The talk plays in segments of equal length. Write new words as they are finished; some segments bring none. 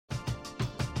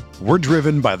We're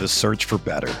driven by the search for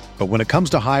better. But when it comes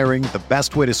to hiring, the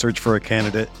best way to search for a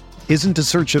candidate isn't to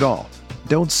search at all.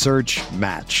 Don't search,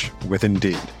 match with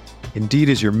Indeed. Indeed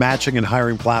is your matching and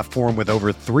hiring platform with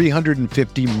over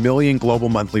 350 million global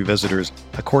monthly visitors,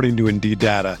 according to Indeed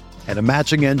data, and a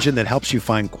matching engine that helps you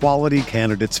find quality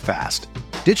candidates fast.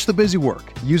 Ditch the busy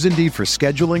work. Use Indeed for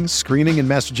scheduling, screening, and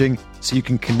messaging so you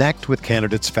can connect with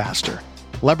candidates faster.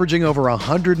 Leveraging over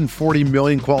 140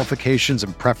 million qualifications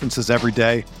and preferences every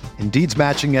day, Indeed's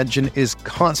matching engine is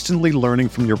constantly learning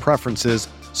from your preferences,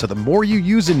 so the more you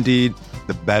use Indeed,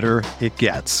 the better it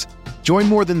gets. Join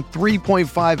more than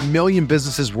 3.5 million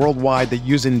businesses worldwide that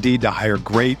use Indeed to hire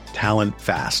great talent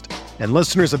fast. And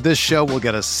listeners of this show will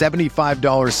get a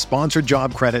 $75 sponsored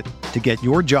job credit to get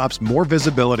your jobs more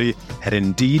visibility at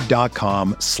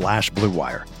Indeed.com/Blue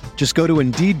Wire. Just go to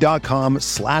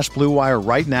Indeed.com/Blue Wire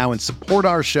right now and support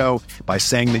our show by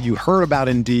saying that you heard about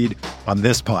Indeed on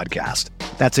this podcast.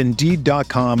 That's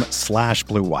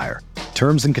Indeed.com/Blue Wire.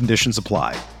 Terms and conditions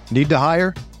apply. Need to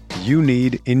hire? You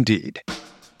need Indeed.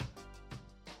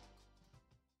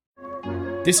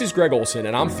 This is Greg Olson,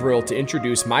 and I'm thrilled to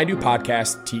introduce my new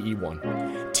podcast, TE1.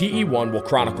 TE1 will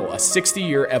chronicle a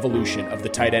 60-year evolution of the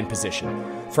tight end position,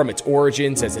 from its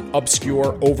origins as an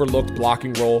obscure, overlooked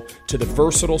blocking role to the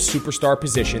versatile superstar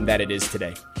position that it is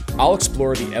today. I'll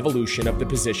explore the evolution of the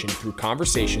position through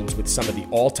conversations with some of the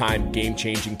all-time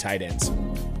game-changing tight ends.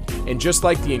 And just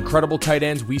like the incredible tight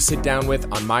ends we sit down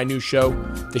with on my new show,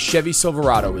 the Chevy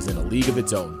Silverado is in a league of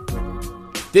its own.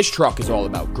 This truck is all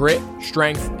about grit,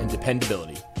 strength, and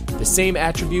dependability, the same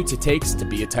attributes it takes to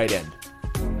be a tight end.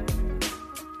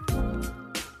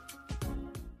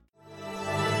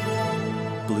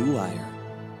 Blue Wire.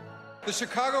 The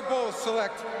Chicago Bulls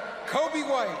select Kobe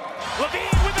White.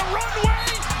 LaVine with a runway,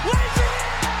 lays it in!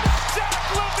 Zach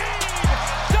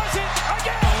LaVine does it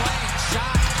again! Lane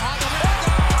shot on the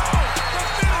window! The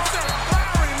finisher,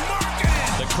 Larry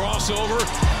Markkinen! The crossover,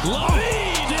 LaVine!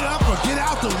 Get up or get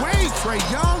out the way, Trae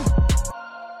Young!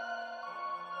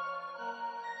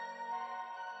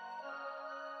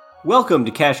 Welcome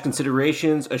to Cash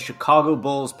Considerations, a Chicago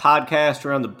Bulls podcast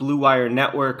around the Blue Wire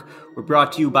Network. We're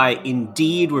brought to you by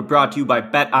Indeed, we're brought to you by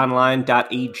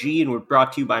BetOnline.ag, and we're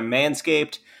brought to you by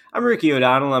Manscaped. I'm Ricky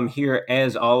O'Donnell. I'm here,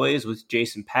 as always, with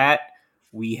Jason Patt.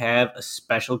 We have a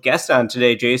special guest on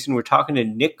today, Jason. We're talking to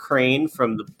Nick Crane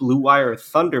from the Blue Wire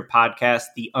Thunder podcast,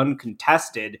 The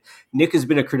Uncontested. Nick has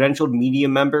been a credentialed media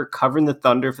member covering the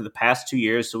Thunder for the past 2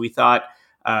 years, so we thought,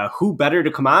 who better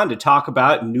to come on to talk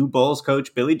about new Bulls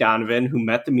coach Billy Donovan, who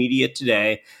met the media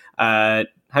today. How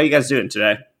you guys doing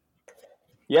today?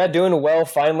 Yeah, doing well.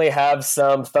 Finally have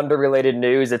some Thunder-related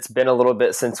news. It's been a little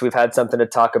bit since we've had something to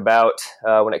talk about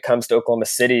when it comes to Oklahoma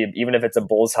City. Even if it's a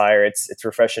Bulls hire, it's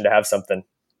refreshing to have something.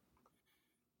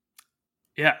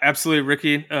 Yeah, absolutely,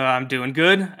 Ricky. I'm doing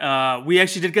good. We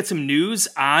actually did get some news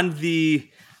on the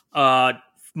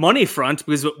money front,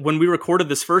 because when we recorded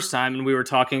this first time and we were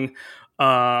talking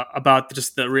about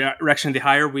just the reaction of the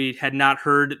hire, we had not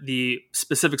heard the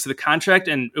specifics of the contract,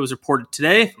 and it was reported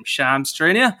today from Shams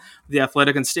Charania, the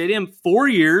Athletic and Stadium, 4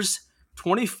 years,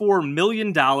 $24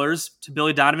 million to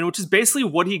Billy Donovan, which is basically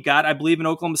what he got, I believe, in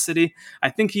Oklahoma City.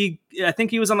 I think he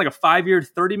was on like a 5-year,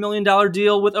 $30 million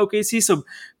deal with OKC. So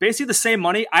basically the same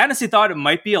money. I honestly thought it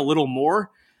might be a little more.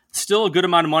 Still a good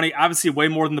amount of money. Obviously way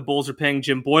more than the Bulls are paying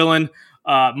Jim Boylan,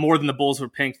 more than the Bulls were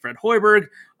paying Fred Hoiberg.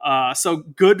 So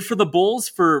good for the Bulls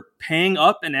for paying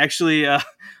up and actually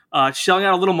shelling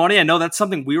out a little money. I know that's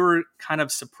something we were kind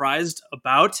of surprised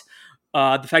about,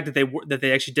 the fact that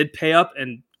they actually did pay up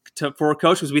and for a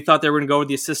coach, because we thought they were going to go with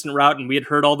the assistant route, and we had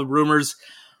heard all the rumors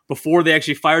before they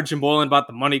actually fired Jim Boylan about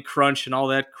the money crunch and all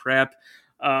that crap.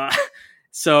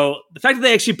 So the fact that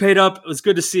they actually paid up was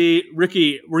good to see.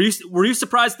 Ricky, were you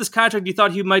surprised at this contract? You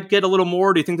thought he might get a little more?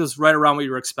 Or do you think this was right around what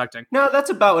you were expecting? No, that's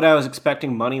about what I was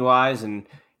expecting money-wise. And,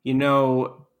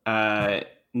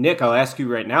 Nick, I'll ask you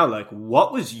right now,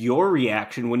 what was your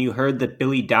reaction when you heard that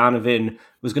Billy Donovan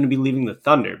was going to be leaving the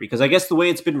Thunder? Because I guess the way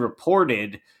it's been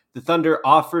reported, the Thunder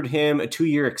offered him a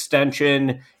 2-year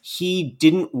extension. He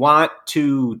didn't want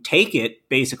to take it,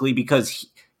 basically, because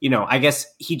I guess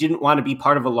he didn't want to be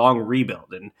part of a long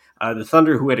rebuild. And the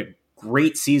Thunder, who had a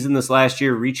great season this last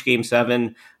year, reached Game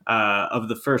 7 of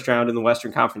the first round in the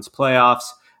Western Conference playoffs.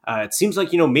 It seems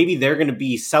like, maybe they're going to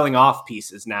be selling off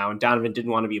pieces now, and Donovan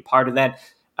didn't want to be a part of that.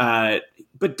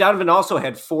 But Donovan also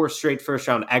had 4 straight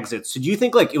first-round exits. So do you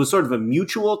think it was sort of a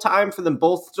mutual time for them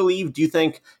both to leave? Do you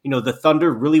think, the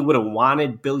Thunder really would have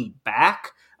wanted Billy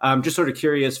back? I'm just sort of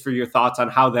curious for your thoughts on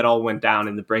how that all went down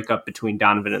in the breakup between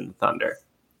Donovan and the Thunder.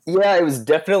 Yeah, it was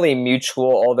definitely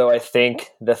mutual, although I think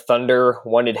the Thunder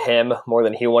wanted him more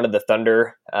than he wanted the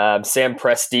Thunder. Sam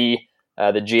Presti,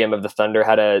 the GM of the Thunder,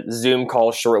 had a Zoom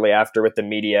call shortly after with the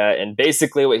media, and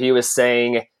basically what he was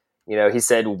saying, he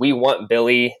said, "We want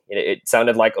Billy." It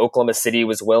sounded like Oklahoma City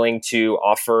was willing to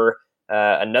offer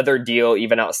another deal,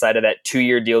 even outside of that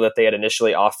 2-year deal that they had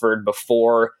initially offered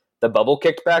before the bubble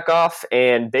kicked back off.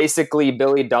 And basically,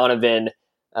 Billy Donovan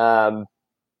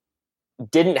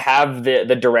didn't have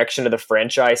the direction of the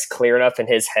franchise clear enough in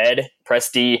his head.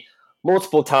 Presti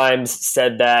multiple times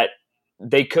said that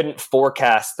they couldn't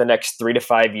forecast the next 3 to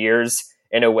 5 years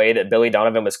in a way that Billy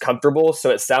Donovan was comfortable. So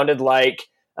it sounded like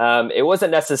it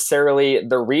wasn't necessarily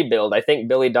the rebuild. I think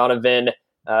Billy Donovan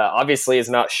obviously is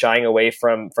not shying away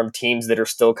from teams that are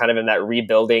still kind of in that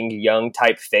rebuilding young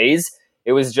type phase.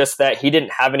 It was just that he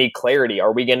didn't have any clarity.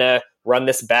 Are we going to run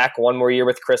this back one more year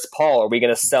with Chris Paul? Are we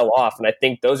going to sell off? And I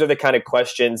think those are the kind of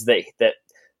questions that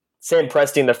Sam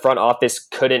Presti in the front office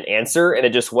couldn't answer, and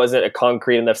it just wasn't a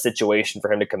concrete enough situation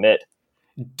for him to commit.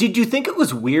 Did you think it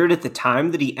was weird at the time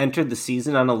that he entered the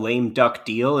season on a lame duck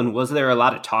deal? And was there a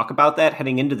lot of talk about that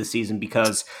heading into the season?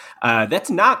 Because that's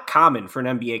not common for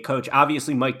an NBA coach.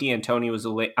 Obviously, Mike D'Antoni was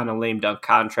on a lame duck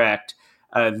contract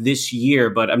this year,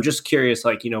 but I'm just curious,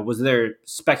 was there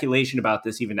speculation about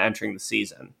this even entering the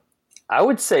season? I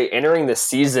would say entering the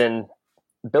season,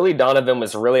 Billy Donovan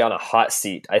was really on a hot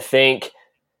seat. If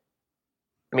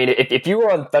you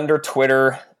were on Thunder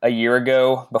Twitter a year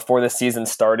ago before the season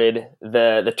started,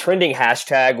 the trending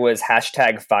hashtag was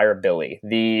 #FireBilly.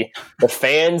 The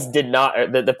fans did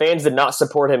not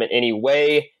support him in any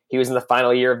way. He was in the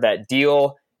final year of that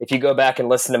deal. If you go back and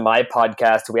listen to my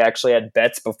podcast, we actually had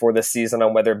bets before the season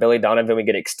on whether Billy Donovan would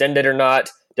get extended or not.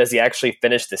 Does he actually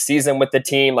finish the season with the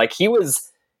team?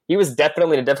 He was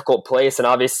definitely in a difficult place, and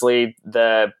obviously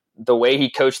the way he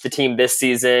coached the team this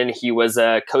season, he was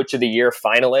a Coach of the Year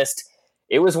finalist.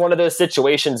 It was one of those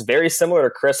situations very similar to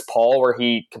Chris Paul, where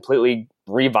he completely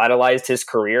revitalized his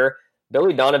career.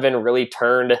 Billy Donovan really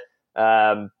turned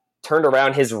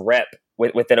around his rep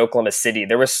within Oklahoma City.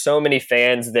 There were so many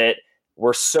fans that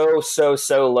were so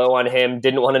low on him,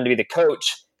 didn't want him to be the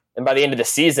coach, and by the end of the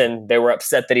season, they were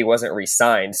upset that he wasn't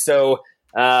re-signed. So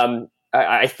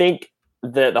I think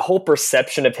the whole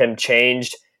perception of him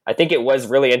changed. I think it was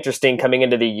really interesting coming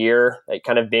into the year, like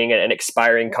kind of being an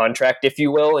expiring contract, if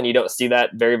you will, and you don't see that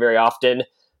very, very often.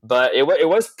 But it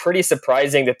was pretty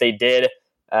surprising that they did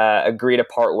agree to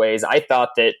part ways. I thought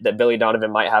that Billy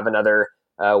Donovan might have another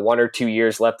 1 or 2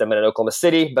 years left him in Oklahoma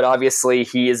City, but obviously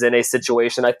he is in a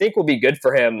situation I think will be good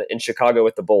for him in Chicago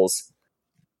with the Bulls.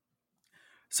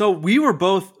 So we were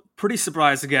both pretty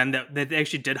surprised again that they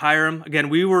actually did hire him. Again,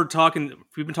 we've been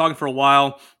talking for a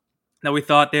while. Now we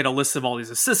thought they had a list of all these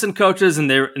assistant coaches,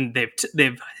 and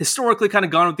they've historically kind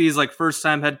of gone with these like first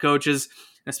time head coaches,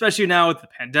 especially now with the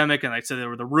pandemic. And like I said, there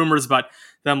were the rumors about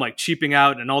them like cheaping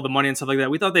out and all the money and stuff like that.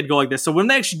 We thought they'd go like this. So when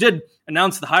they actually did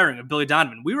announce the hiring of Billy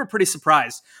Donovan, we were pretty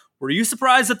surprised. Were you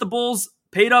surprised that the Bulls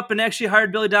paid up and actually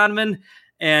hired Billy Donovan?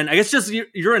 And I guess just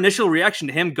your initial reaction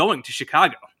to him going to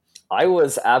Chicago. I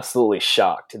was absolutely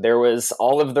shocked. There was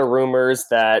all of the rumors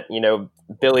that,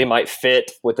 Billy might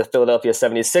fit with the Philadelphia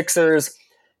 76ers.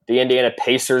 The Indiana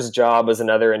Pacers job was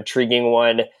another intriguing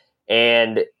one.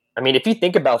 And if you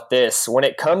think about this, when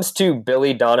it comes to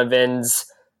Billy Donovan's,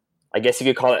 I guess you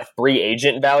could call it free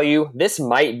agent value, this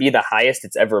might be the highest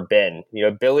it's ever been.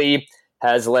 Billy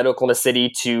has led Oklahoma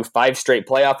City to 5 straight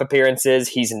playoff appearances.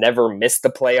 He's never missed the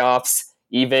playoffs.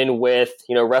 Even with,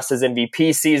 Russ's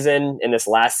MVP season in this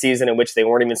last season in which they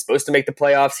weren't even supposed to make the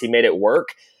playoffs, he made it work.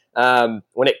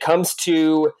 When it comes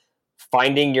to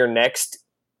finding your next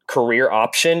career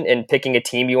option and picking a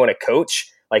team you want to coach,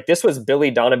 like this was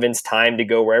Billy Donovan's time to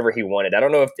go wherever he wanted. I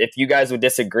don't know if you guys would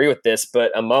disagree with this,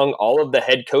 but among all of the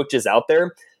head coaches out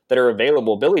there that are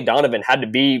available, Billy Donovan had to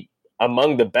be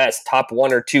among the best top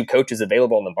 1 or 2 coaches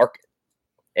available on the market.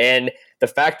 And the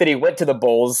fact that he went to the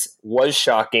Bulls was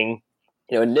shocking.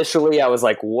 Initially I was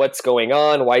like, what's going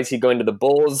on? Why is he going to the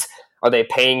Bulls? Are they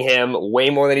paying him way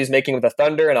more than he's making with the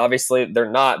Thunder? And obviously they're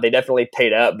not. They definitely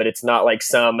paid up, but it's not like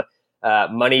some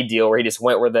money deal where he just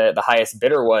went where the highest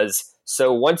bidder was.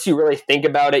 So once you really think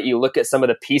about it, you look at some of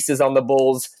the pieces on the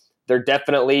Bulls, they're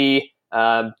definitely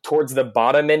towards the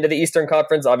bottom end of the Eastern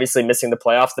Conference, obviously missing the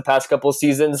playoffs the past couple of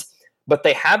seasons, but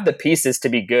they have the pieces to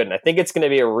be good. And I think it's going to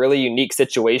be a really unique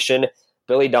situation.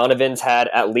 Billy Donovan's had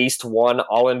at least one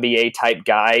All-NBA type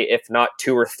guy, if not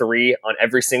 2 or 3 on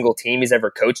every single team he's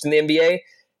ever coached in the NBA.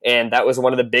 And that was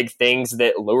one of the big things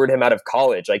that lured him out of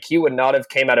college. Like he would not have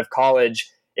came out of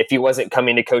college if he wasn't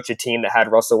coming to coach a team that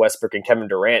had Russell Westbrook and Kevin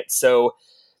Durant. So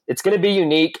it's going to be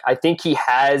unique. I think he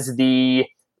has the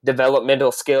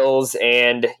developmental skills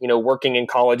and, working in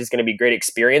college is going to be great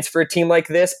experience for a team like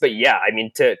this. But yeah, I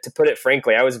mean, to put it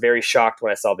frankly, I was very shocked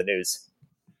when I saw the news.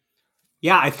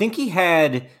 Yeah, I think he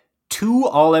had 2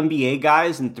 All-NBA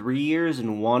guys in 3 years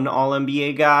and 1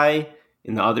 All-NBA guy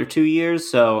in the other 2 years.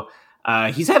 So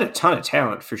he's had a ton of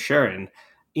talent for sure. And,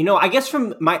 I guess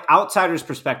from my outsider's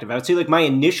perspective, I would say like my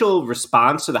initial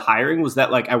response to the hiring was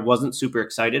that like I wasn't super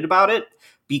excited about it,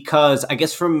 because I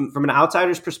guess from an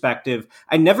outsider's perspective,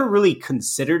 I never really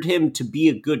considered him to be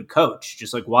a good coach.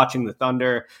 Just like watching the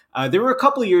Thunder, there were a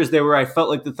couple of years there where I felt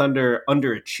like the Thunder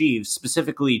underachieved,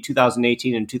 specifically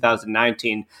 2018 and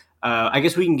 2019. I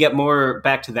guess we can get more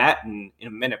back to that in a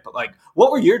minute. But like,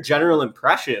 what were your general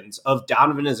impressions of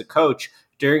Donovan as a coach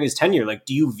during his tenure? Like,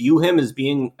 do you view him as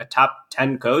being a top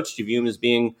 10 coach? Do you view him as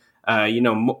being,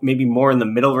 maybe more in the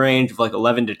middle range of like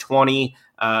 11 to 20?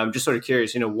 I'm just sort of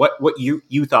curious, what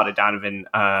you thought of Donovan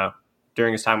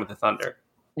during his time with the Thunder.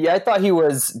 Yeah, I thought he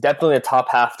was definitely the top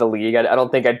half of the league. I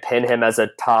don't think I'd pin him as a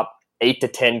top 8 to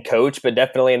 10 coach, but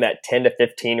definitely in that 10 to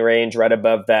 15 range, right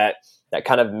above that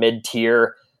kind of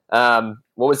mid-tier. What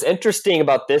was interesting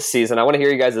about this season, I want to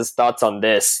hear you guys' thoughts on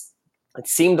this. It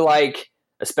seemed like,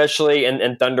 especially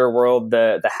in Thunder World,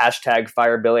 the hashtag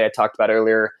Fire Billy I talked about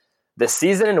earlier, the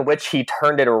season in which he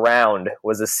turned it around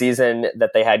was a season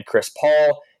that they had Chris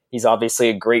Paul. He's obviously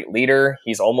a great leader.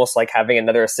 He's almost like having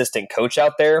another assistant coach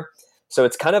out there. So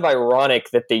it's kind of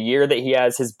ironic that the year that he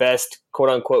has his best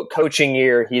quote-unquote coaching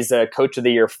year, he's a Coach of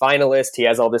the Year finalist, he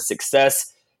has all this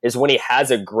success, is when he has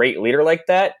a great leader like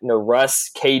that. Russ,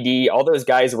 KD, all those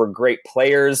guys were great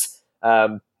players.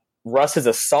 Russ is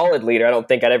a solid leader. I don't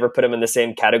think I'd ever put him in the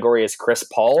same category as Chris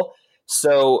Paul.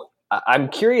 So I'm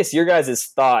curious your guys'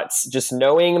 thoughts, just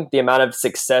knowing the amount of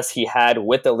success he had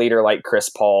with a leader like Chris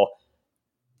Paul.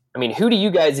 I mean, who do you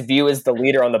guys view as the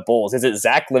leader on the Bulls? Is it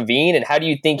Zach LaVine? And how do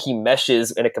you think he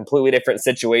meshes in a completely different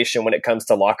situation when it comes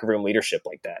to locker room leadership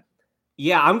like that?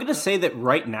 Yeah, I'm going to say that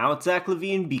right now it's Zach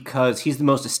LaVine because he's the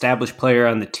most established player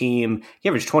on the team. He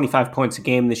averaged 25 points a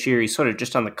game this year. He's sort of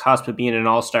just on the cusp of being an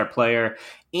all-star player.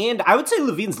 And I would say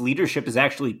LaVine's leadership is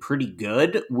actually pretty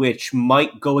good, which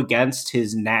might go against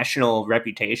his national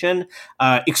reputation.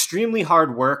 Extremely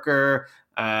hard worker.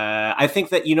 I think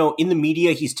that, in the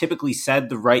media, he's typically said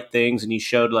the right things and he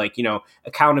showed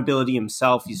accountability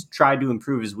himself. He's tried to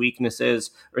improve his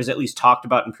weaknesses, or has at least talked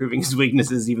about improving his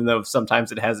weaknesses, even though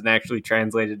sometimes it hasn't actually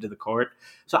translated to the court.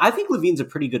 So I think LaVine's a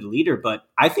pretty good leader, but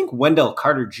I think Wendell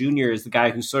Carter Jr. is the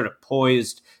guy who's sort of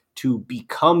poised to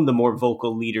become the more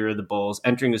vocal leader of the Bulls,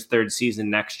 entering his 3rd season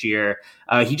next year.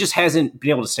 He just hasn't been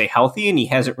able to stay healthy, and he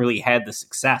hasn't really had the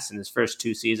success in his first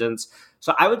 2 seasons.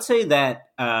 So I would say that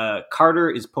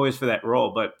Carter is poised for that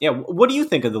role. But yeah, what do you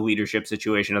think of the leadership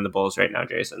situation on the Bulls right now,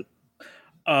 Jason?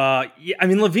 Yeah, I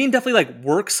mean, LaVine definitely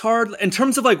works hard in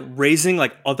terms of raising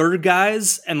other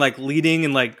guys and leading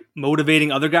and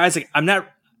motivating other guys.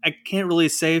 I can't really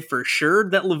say for sure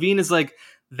that LaVine is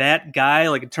that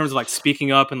guy, in terms of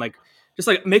speaking up and just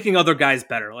making other guys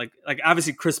better.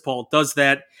 Obviously Chris Paul does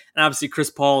that, and obviously Chris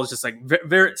Paul is just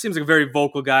very seems like a very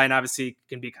vocal guy, and obviously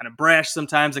can be kind of brash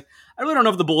sometimes. I really don't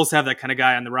know if the Bulls have that kind of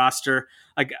guy on the roster.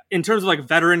 In terms of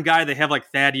veteran guy, they have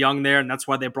Thad Young there, and that's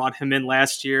why they brought him in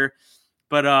last year.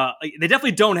 But they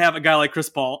definitely don't have a guy like Chris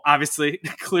Paul. Obviously,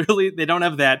 clearly they don't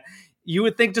have that. You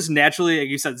would think just naturally, like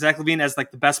you said, Zach LaVine as the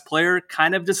best player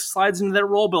kind of just slides into that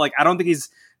role, but I don't think he's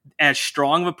as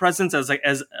strong of a presence as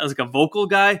a vocal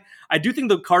guy. I do think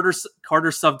the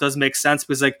Carter stuff does make sense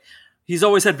because he's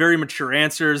always had very mature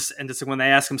answers, and just when they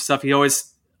ask him stuff, he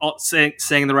always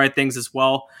saying the right things as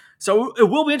well. So it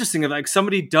will be interesting if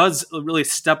somebody does really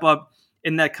step up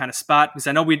in that kind of spot, because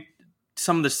I know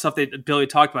some of the stuff that Billy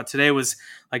talked about today was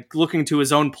looking to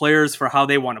his own players for how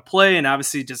they want to play, and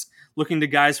obviously just looking to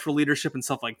guys for leadership and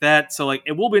stuff like that. So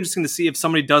it will be interesting to see if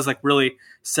somebody does really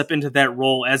step into that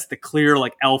role as the clear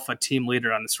alpha team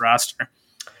leader on this roster.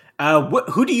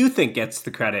 Who do you think gets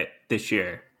the credit this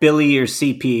year? Billy or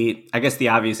CP? I guess the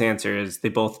obvious answer is they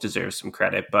both deserve some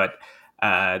credit, but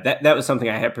that was something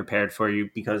I had prepared for you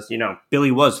because,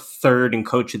 Billy was 3rd in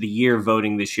Coach of the Year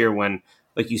voting this year when,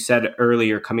 like you said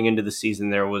earlier, coming into the season,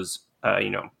 there was,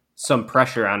 some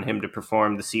pressure on him to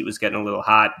perform. The seat was getting a little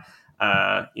hot.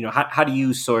 How do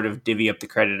you sort of divvy up the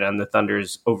credit on the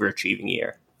Thunder's overachieving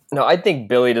year? No, I think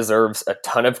Billy deserves a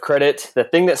ton of credit. The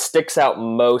thing that sticks out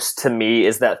most to me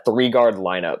is that 3-guard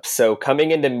lineup. So coming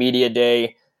into media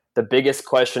day, the biggest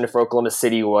question for Oklahoma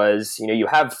City was, you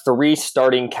have 3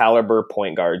 starting caliber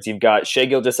point guards. You've got Shai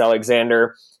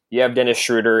Gilgeous-Alexander, you have Dennis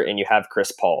Schroeder, and you have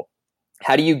Chris Paul.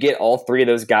 How do you get all 3 of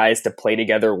those guys to play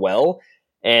together well?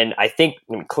 And I think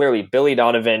clearly Billy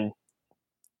Donovan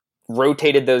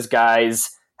rotated those guys,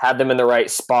 had them in the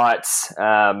right spots,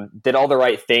 did all the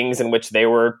right things in which they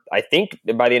were, I think,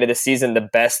 by the end of the season, the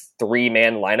best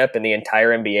 3-man lineup in the entire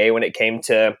NBA when it came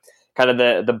to kind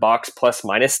of the box plus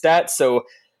minus stats. So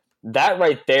that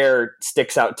right there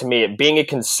sticks out to me, it being a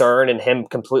concern and him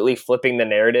completely flipping the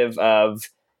narrative of,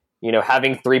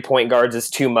 having 3-point guards is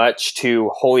too much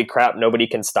to holy crap, nobody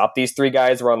can stop these 3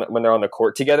 guys when they're on the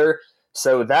court together.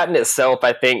 So that in itself,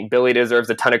 I think Billy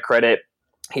deserves a ton of credit.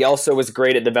 He also was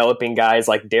great at developing guys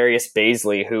like Darius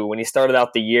Baisley, who when he started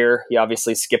out the year, he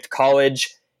obviously skipped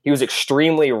college. He was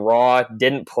extremely raw,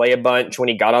 didn't play a bunch. When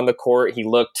he got on the court, he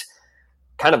looked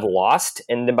kind of lost.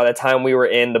 And then by the time we were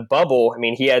in the bubble,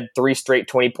 he had 3 straight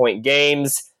 20-point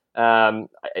games.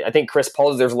 I think Chris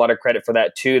Paul deserves a lot of credit for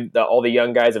that too. All the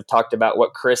young guys have talked about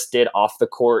what Chris did off the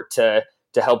court to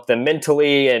help them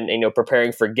mentally and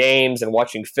preparing for games and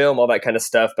watching film, all that kind of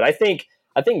stuff. But I think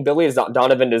Billy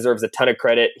Donovan deserves a ton of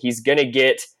credit. He's going to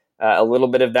get a little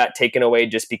bit of that taken away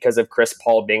just because of Chris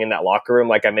Paul being in that locker room,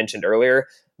 like I mentioned earlier.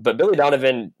 But Billy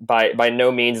Donovan, by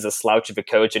no means, is a slouch of a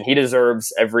coach, and he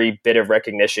deserves every bit of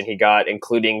recognition he got,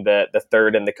 including the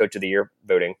third and the Coach of the Year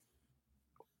voting.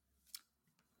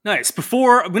 Nice.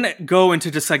 Before I'm gonna go into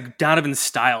just like Donovan's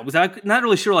style, because I'm not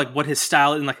really sure like what his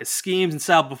style and like his schemes and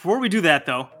style. Before we do that,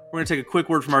 though, we're gonna take a quick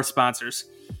word from our sponsors.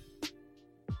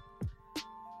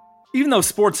 Even though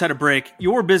sports had a break,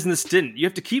 your business didn't. You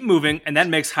have to keep moving, and that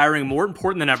makes hiring more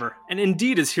important than ever. And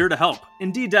Indeed is here to help.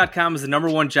 Indeed.com is the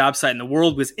 #1 job site in the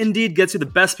world because Indeed gets you the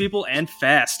best people and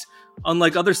fast.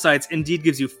 Unlike other sites, Indeed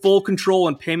gives you full control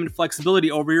and payment flexibility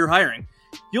over your hiring.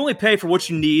 You only pay for what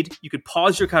you need, you could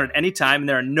pause your account at any time, and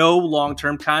there are no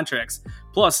long-term contracts.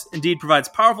 Plus, Indeed provides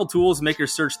powerful tools to make your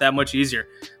search that much easier,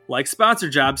 like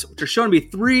sponsored jobs, which are shown to be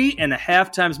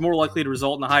 3.5 times more likely to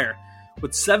result in a hire.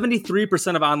 With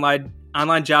 73% of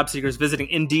online job seekers visiting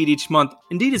Indeed each month,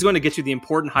 Indeed is going to get you the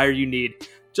important hire you need,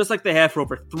 just like they have for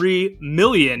over 3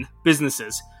 million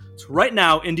businesses. So right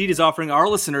now, Indeed is offering our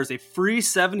listeners a free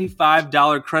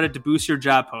 $75 credit to boost your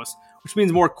job post, which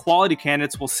means more quality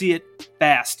candidates will see it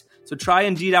fast. So try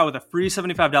Indeed out with a free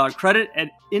 $75 credit at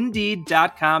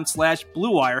Indeed.com/Blue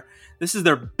Wire. This is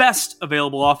their best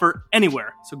available offer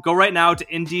anywhere. So go right now to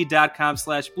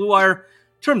Indeed.com/Blue Wire.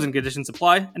 Terms and conditions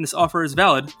apply, and this offer is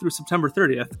valid through September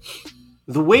 30th.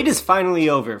 The wait is finally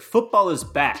over. Football is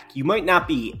back. You might not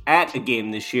be at a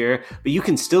game this year, but you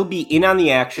can still be in on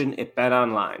the action at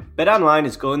BetOnline. BetOnline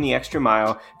is going the extra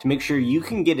mile to make sure you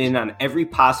can get in on every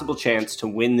possible chance to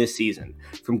win this season.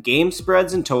 From game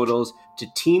spreads and totals to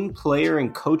team, player,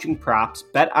 and coaching props,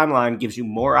 BetOnline gives you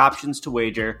more options to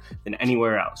wager than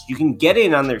anywhere else. You can get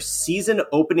in on their season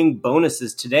opening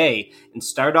bonuses today and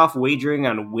start off wagering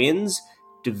on wins,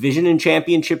 division and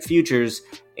championship futures,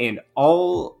 and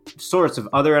all sorts of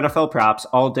other NFL props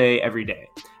all day, every day.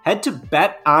 Head to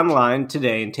BetOnline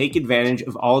today and take advantage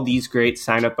of all these great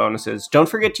sign-up bonuses. Don't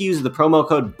forget to use the promo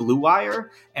code BLUEWIRE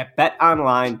at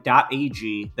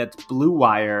betonline.ag. That's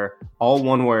BLUEWIRE, all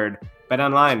one word.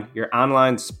 BetOnline, your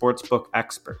online sportsbook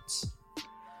experts.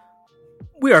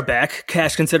 We are back.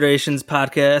 Cash Considerations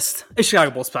Podcast, a Chicago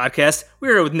Bulls podcast. We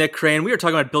are with Nick Crane. We are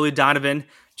talking about Billy Donovan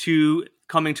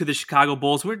coming to the Chicago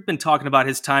Bulls. We've been talking about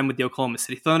his time with the Oklahoma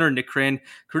City Thunder. Nick Crane,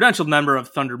 credentialed member of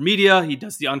Thunder Media. He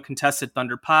does the Uncontested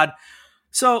Thunder Pod.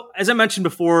 So, as I mentioned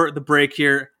before the break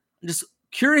here, I'm just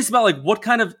curious about like what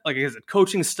kind of like is it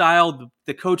coaching style,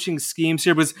 the coaching schemes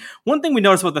here. Because one thing we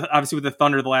noticed about obviously with the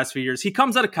Thunder the last few years, he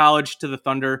comes out of college to the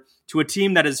Thunder to a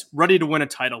team that is ready to win a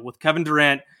title with Kevin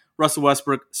Durant, Russell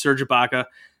Westbrook, Serge Ibaka.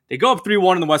 They go up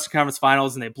 3-1 in the Western Conference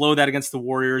Finals, and they blow that against the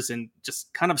Warriors in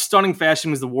just kind of stunning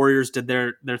fashion as the Warriors did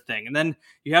their thing. And then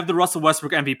you have the Russell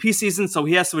Westbrook MVP season, so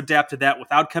he has to adapt to that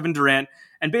without Kevin Durant.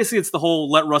 And basically, it's the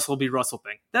whole let Russell be Russell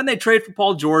thing. Then they trade for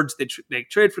Paul George. They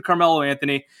trade for Carmelo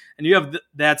Anthony, and you have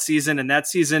that season. And that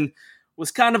season was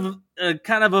kind of a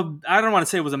I don't want to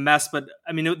say it was a mess, but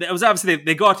I mean it was obviously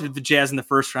they go out to the Jazz in the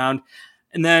first round,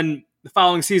 and then the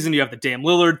following season you have the Dame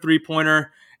Lillard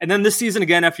 3-pointer, and then this season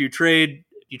again after you trade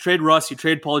Russ, you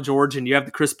trade Paul George, and you have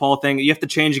the Chris Paul thing you have to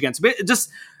change again. So just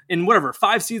in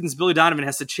 5 seasons, Billy Donovan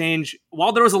has to change.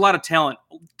 While there was a lot of talent,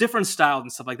 different styles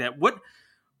and stuff like that. What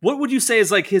would you say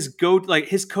is like his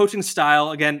his coaching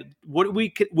style? Again, what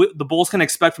the Bulls can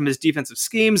expect from his defensive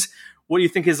schemes? What do you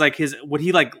think is like what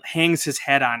he like hangs his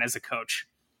head on as a coach?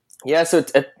 Yeah, so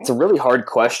it's a really hard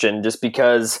question just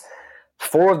because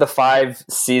 4 of the 5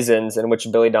 seasons in which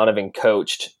Billy Donovan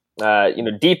coached,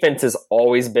 defense has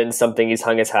always been something he's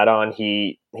hung his hat on.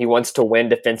 He wants to win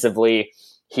defensively.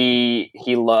 He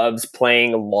loves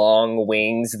playing long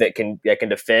wings that can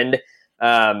defend.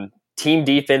 Team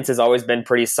defense has always been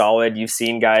pretty solid. You've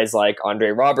seen guys like Andre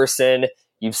Robertson.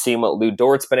 You've seen what Lou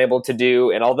Dort's been able to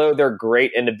do. And although they're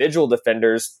great individual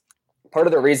defenders, part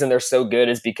of the reason they're so good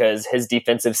is because his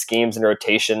defensive schemes and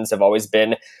rotations have always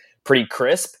been pretty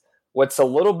crisp. What's a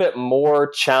little bit more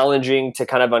challenging to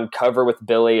kind of uncover with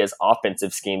Billy is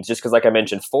offensive schemes, just because, like I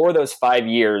mentioned, for those 5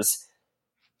 years,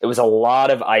 it was a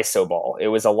lot of iso ball. It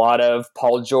was a lot of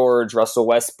Paul George, Russell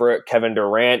Westbrook, Kevin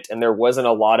Durant, and there wasn't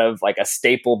a lot of like a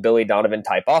staple Billy Donovan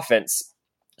type offense.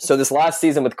 So this last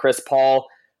season with Chris Paul,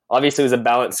 obviously it was a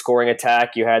balanced scoring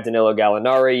attack. You had Danilo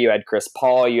Gallinari, you had Chris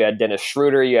Paul, you had Dennis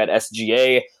Schroeder, you had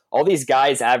SGA. All these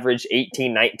guys averaged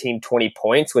 18, 19, 20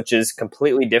 points, which is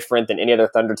completely different than any other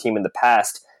Thunder team in the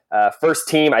past. First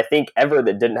team, I think, ever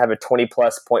that didn't have a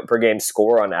 20-plus point per game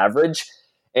score on average.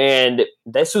 And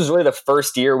this was really the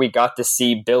first year we got to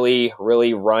see Billy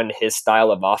really run his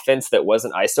style of offense that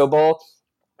wasn't iso ball.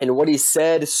 And what he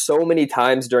said so many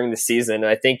times during the season, and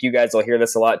I think you guys will hear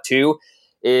this a lot too,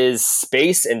 is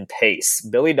space and pace.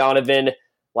 Billy Donovan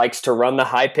likes to run the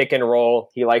high pick and roll.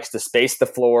 He likes to space the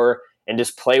floor and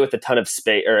just play with a ton of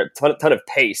space or a ton of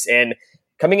pace. And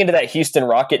coming into that Houston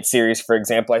Rockets series, for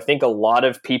example, I think a lot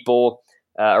of people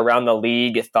around the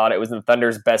league thought it was in the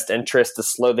Thunder's best interest to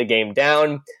slow the game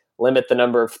down, limit the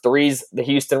number of threes the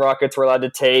Houston Rockets were allowed to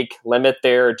take, limit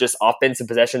their just offensive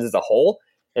possessions as a whole.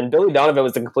 And Billy Donovan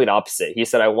was the complete opposite. He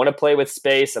said, I want to play with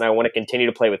space and I want to continue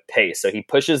to play with pace. So he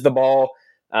pushes the ball.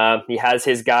 He has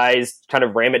his guys kind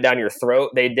of ram it down your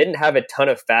throat. They didn't have a ton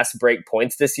of fast break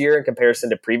points this year in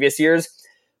comparison to previous years,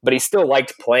 but he still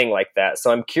liked playing like that.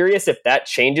 So I'm curious if that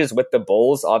changes with the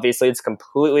Bulls. Obviously, it's a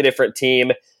completely different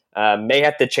team. May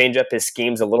have to change up his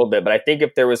schemes a little bit, but I think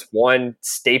if there was one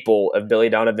staple of Billy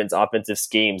Donovan's offensive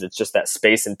schemes, it's just that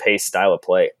space and pace style of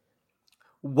play.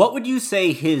 What would you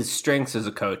say his strengths as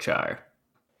a coach are?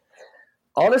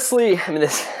 Honestly, I mean,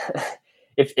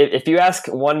 if you ask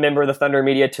one member of the Thunder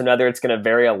media to another, it's going to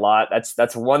vary a lot.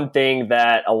 That's one thing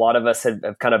that a lot of us have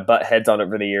kind of butt heads on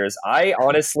over the years. I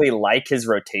honestly like his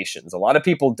rotations. A lot of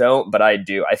people don't, but I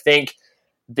do. I think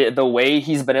the way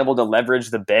he's been able to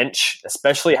leverage the bench,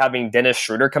 especially having Dennis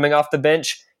Schroeder coming off the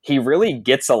bench, he really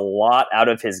gets a lot out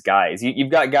of his guys.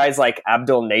 You've got guys like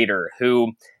Abdel Nader,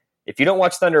 who, if you don't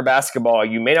watch Thunder basketball,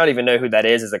 you may not even know who that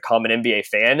is as a common NBA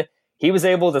fan. He was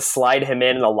able to slide him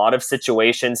in a lot of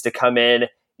situations to come in,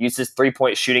 use his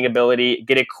three-point shooting ability,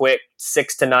 get a quick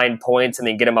 6 to 9 points, and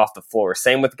then get him off the floor.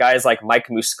 Same with guys like Mike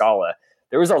Muscala.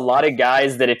 There was a lot of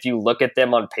guys that if you look at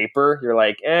them on paper, you're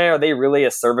like, are they really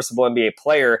a serviceable NBA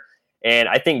player? And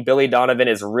I think Billy Donovan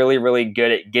is really, really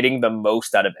good at getting the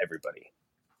most out of everybody.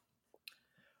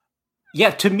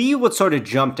 Yeah, to me, what sort of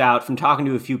jumped out from talking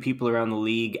to a few people around the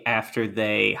league after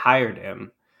they hired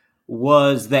him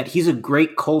was that he's a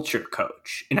great culture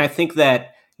coach. And I think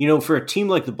that, for a team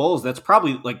like the Bulls, that's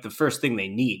probably like the first thing they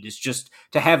need is just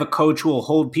to have a coach who will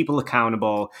hold people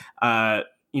accountable. I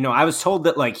was told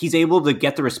that like he's able to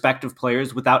get the respect of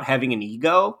players without having an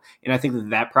ego. And I think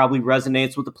that probably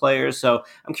resonates with the players. So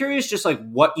I'm curious just like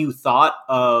what you thought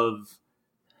of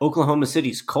Oklahoma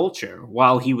City's culture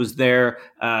while he was there.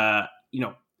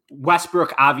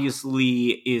 Westbrook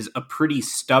obviously is a pretty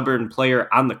stubborn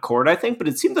player on the court, I think, but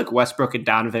it seemed like Westbrook and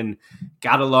Donovan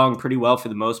got along pretty well for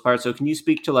the most part. So can you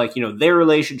speak to their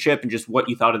relationship and just what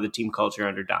you thought of the team culture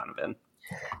under Donovan?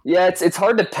 Yeah, it's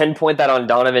hard to pinpoint that on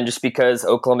Donovan just because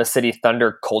Oklahoma City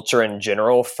Thunder culture in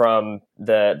general from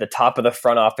the top of the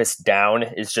front office down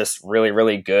is just really,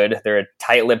 really good. They're a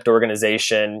tight-lipped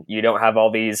organization. You don't have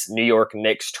all these New York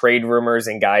Knicks trade rumors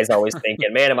and guys always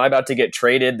thinking, man, am I about to get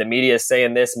traded? The media is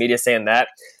saying this, media is saying that.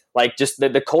 Like just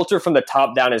the culture from the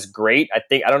top down is great.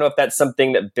 I don't know if that's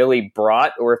something that Billy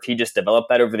brought or if he just developed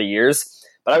that over the years,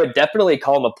 but I would definitely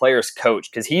call him a player's coach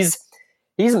because he's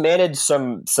managed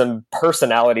some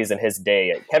personalities in his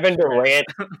day. Kevin Durant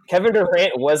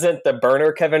wasn't the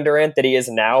burner Kevin Durant that he is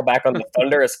now back on the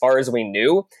Thunder as far as we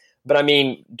knew. But I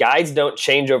mean, guys don't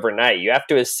change overnight. You have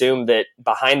to assume that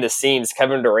behind the scenes,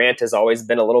 Kevin Durant has always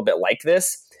been a little bit like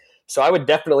this. So I would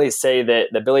definitely say that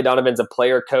Billy Donovan's a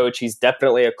player coach. He's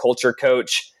definitely a culture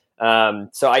coach.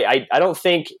 So I don't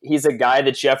think he's a guy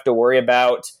that you have to worry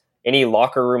about any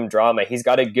locker room drama. He's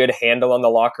got a good handle on the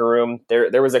locker room.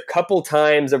 There was a couple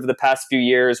times over the past few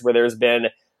years where there's been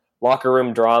locker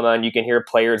room drama and you can hear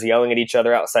players yelling at each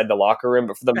other outside the locker room.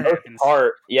 But for the most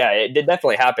part, yeah, it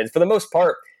definitely happens. For the most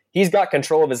part, he's got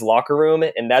control of his locker room,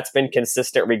 and that's been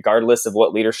consistent regardless of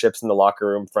what leadership's in the locker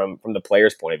room from the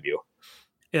players' point of view.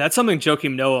 Yeah, that's something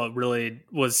Joakim Noah really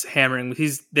was hammering.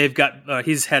 He's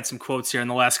had some quotes here in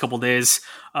the last couple of days,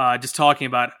 just talking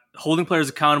about holding players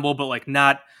accountable, but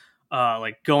not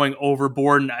going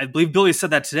overboard. And I believe Billy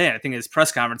said that today. I think in his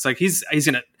press conference, he's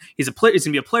gonna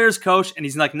be a player's coach, and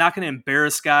he's not gonna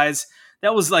embarrass guys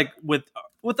that was like with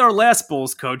our last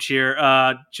Bulls coach here,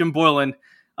 Jim Boylan,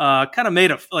 kind of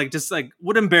made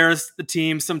would embarrass the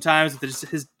team sometimes with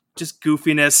his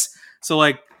goofiness. So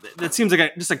like that seems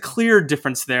like just a clear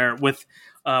difference there with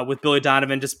Billy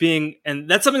Donovan just being, and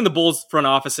that's something the Bulls front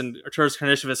office and Arturas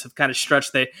Karnisovas have kind of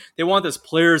stretched. They want this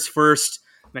players first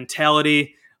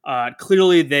mentality.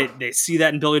 Clearly they see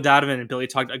that in Billy Donovan, and Billy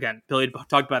talked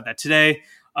about that today.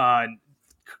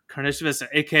 Karnisovas,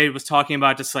 AK was talking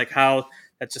about just like how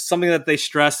that's just something that they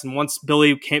stressed. And once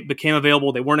Billy became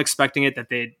available, they weren't expecting it, that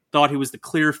they thought he was the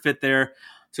clear fit there.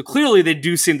 So clearly they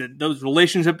do seem that those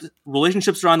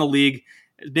relationships around the league,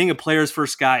 being a player's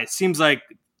first guy, it seems like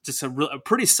just a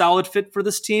pretty solid fit for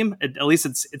this team. At least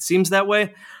it seems that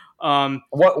way. One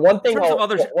thing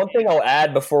I'll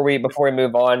add before we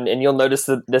move on, and you'll notice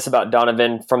this about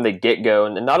Donovan from the get-go,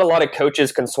 and not a lot of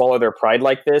coaches can swallow their pride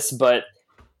like this, but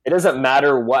it doesn't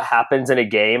matter what happens in a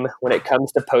game. When it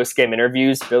comes to post-game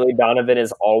interviews, Billy Donovan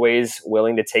is always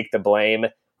willing to take the blame.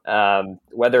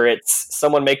 Whether it's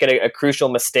someone making a crucial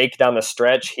mistake down the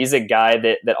stretch, he's a guy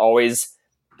that always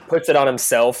puts it on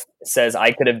himself, says,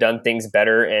 I could have done things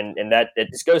better. And that it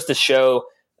just goes to show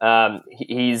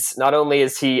he's not only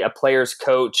is he a player's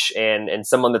coach and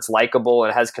someone that's likable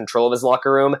and has control of his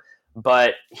locker room,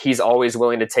 but he's always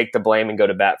willing to take the blame and go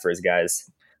to bat for his guys.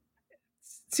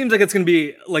 Seems like it's going to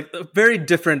be like very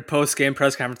different post-game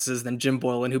press conferences than Jim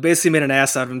Boylan, who basically made an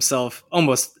ass out of himself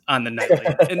almost on the nightly.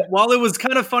 And while it was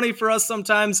kind of funny for us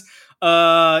sometimes,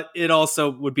 it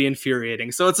also would be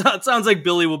infuriating. So it sounds like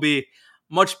Billy will be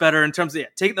much better in terms of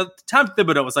Tom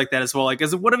Thibodeau was like that as well. Like,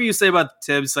 as whatever you say about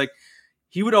Tibbs, like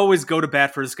he would always go to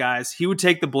bat for his guys. He would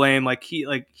take the blame.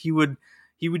 He would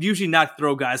usually not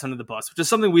throw guys under the bus, which is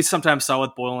something we sometimes saw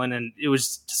with Boylan, and it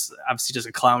was just obviously just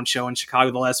a clown show in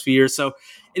Chicago the last few years. So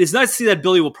it is nice to see that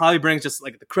Billy will probably bring just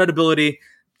like the credibility,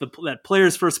 that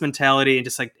players first mentality,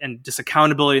 and just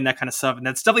accountability and that kind of stuff. And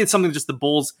that's definitely something just the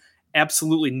Bulls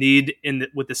absolutely need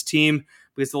with this team,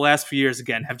 because the last few years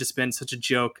again have just been such a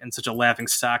joke and such a laughing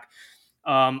stock.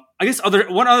 I guess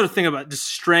one other thing about just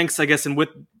strengths, I guess, and with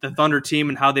the Thunder team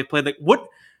and how they played, like what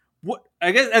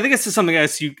I think it's just something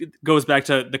goes back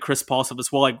to the Chris Paul stuff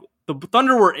as well. Like the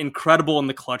Thunder were incredible in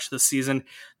the clutch this season.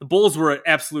 The Bulls were an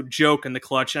absolute joke in the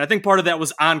clutch, and I think part of that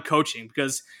was on coaching,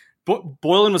 because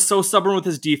Boylan was so stubborn with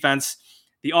his defense.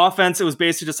 The offense, it was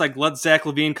basically just like let Zach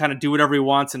LaVine kind of do whatever he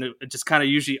wants, and it just kind of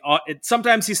usually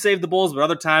sometimes he saved the Bulls, but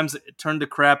other times it turned to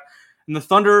crap. And the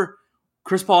Thunder,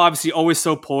 Chris Paul obviously always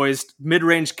so poised,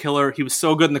 mid-range killer. He was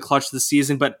so good in the clutch this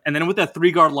season, and then with that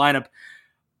 3-guard lineup.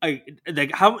 Do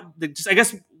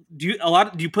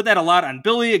you put that a lot on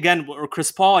Billy again or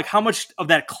Chris Paul? Like, how much of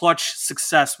that clutch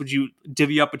success would you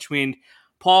divvy up between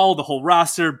Paul, the whole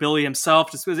roster, Billy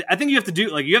himself? Just because I think you have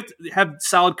to have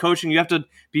solid coaching. You have to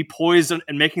be poised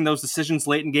and making those decisions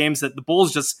late in games that the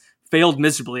Bulls just failed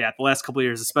miserably at the last couple of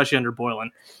years, especially under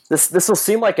Boylan. This will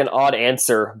seem like an odd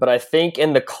answer, but I think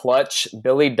in the clutch,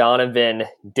 Billy Donovan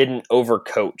didn't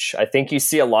overcoach. I think you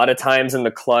see a lot of times in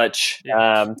the clutch,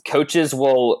 coaches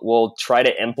will try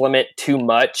to implement too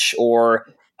much or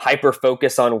hyper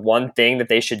focus on one thing that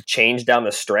they should change down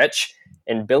the stretch.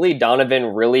 And Billy Donovan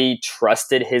really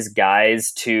trusted his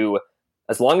guys to,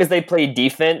 as long as they play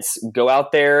defense, go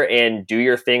out there and do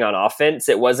your thing on offense.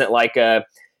 It wasn't like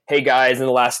hey guys, in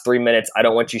the last 3 minutes, I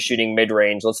don't want you shooting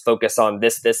mid-range. Let's focus on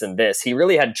this, this, and this. He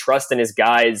really had trust in his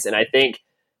guys. And I think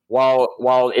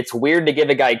while it's weird to give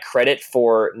a guy credit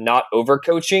for not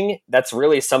overcoaching, that's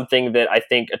really something that I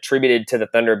think attributed to the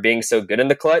Thunder being so good in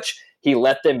the clutch. He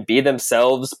let them be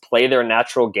themselves, play their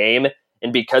natural game.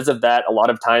 And because of that, a lot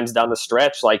of times down the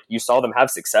stretch, like you saw them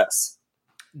have success.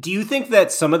 Do you think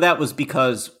that some of that was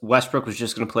because Westbrook was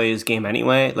just going to play his game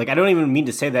anyway? Like, I don't even mean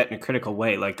to say that in a critical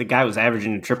way. Like, the guy was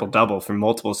averaging a triple-double for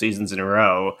multiple seasons in a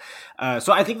row.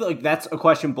 So I think like that's a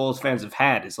question Bulls fans have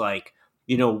had is like,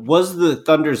 was the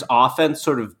Thunder's offense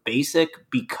sort of basic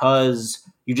because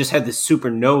you just had this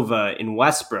supernova in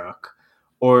Westbrook?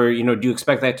 Or, do you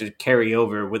expect that to carry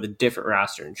over with a different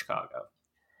roster in Chicago?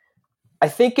 I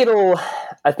think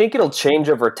it'll change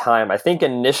over time. I think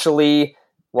initially,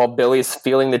 while Billy's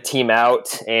feeling the team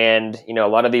out and, a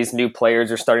lot of these new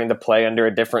players are starting to play under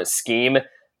a different scheme,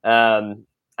 I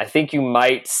think you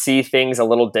might see things a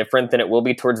little different than it will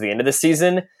be towards the end of the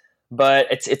season. But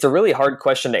it's a really hard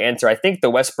question to answer. I think the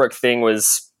Westbrook thing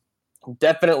was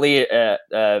definitely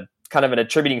kind of an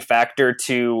attributing factor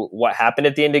to what happened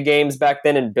at the end of games back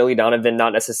then, and Billy Donovan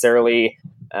not necessarily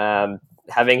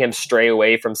having him stray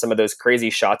away from some of those crazy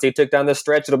shots he took down the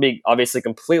stretch. It'll be obviously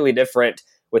completely different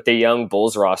with the young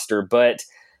Bulls roster. But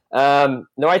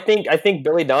No, I think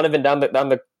Billy Donovan down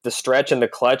the stretch and the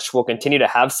clutch will continue to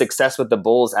have success with the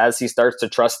Bulls as he starts to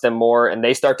trust them more, and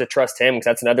they start to trust him, because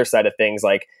that's another side of things.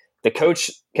 Like, the coach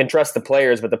can trust the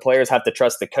players, but the players have to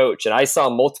trust the coach. And I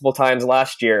saw multiple times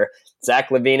last year, Zach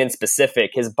LaVine in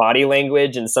specific, his body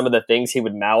language and some of the things he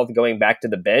would mouth going back to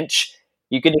the bench.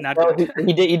 You could tell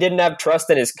he didn't have trust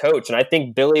in his coach, and I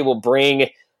think Billy will bring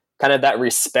kind of that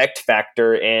respect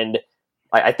factor. And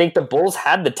I think the Bulls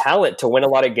had the talent to win a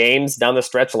lot of games down the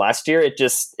stretch last year.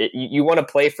 You want to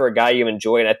play for a guy you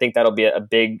enjoy, and I think that'll be a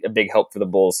big help for the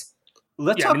Bulls.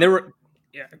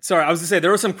 Sorry, I was gonna say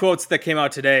there were some quotes that came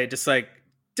out today, just like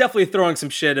definitely throwing some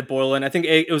shit at Boylen. I think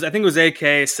it was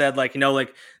AK said, like,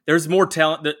 like there's more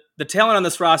talent. The talent on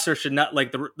this roster should not,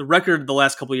 like, the record the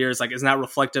last couple of years, like, is not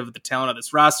reflective of the talent of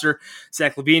this roster.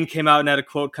 Zach LaVine came out and had a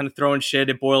quote kind of throwing shit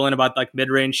at Boylen about, like,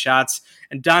 mid-range shots.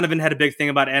 And Donovan had a big thing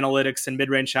about analytics and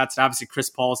mid-range shots. And obviously Chris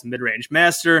Paul is a mid-range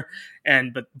master.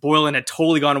 But Boylen had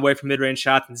totally gone away from mid-range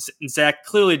shots. And Zach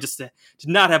clearly just did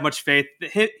not have much faith.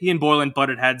 He and Boylen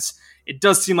butted heads. It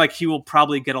does seem like he will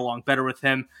probably get along better with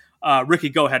him. Ricky,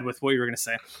 go ahead with what you were going to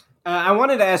say. I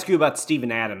wanted to ask you about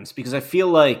Steven Adams, because I feel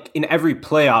like in every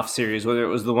playoff series, whether it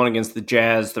was the one against the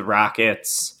Jazz, the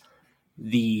Rockets,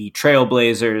 the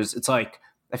Trailblazers, it's like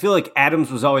I feel like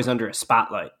Adams was always under a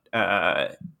spotlight,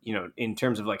 in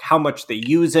terms of like how much they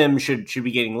use him, should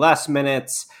be getting less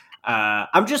minutes.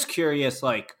 I'm just curious,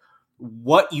 like,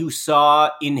 what you saw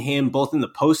in him both in the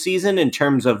postseason in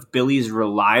terms of Billy's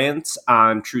reliance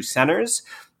on true centers.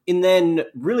 And then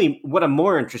really what I'm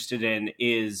more interested in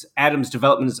is Adams'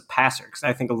 development as a passer, because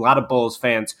I think a lot of Bulls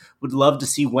fans would love to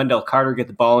see Wendell Carter get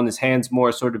the ball in his hands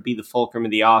more, sort of be the fulcrum of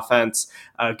the offense,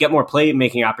 get more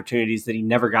playmaking opportunities that he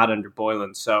never got under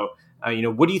Boylen. So,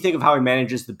 what do you think of how he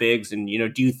manages the bigs? And,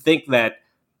 do you think that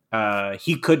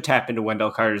he could tap into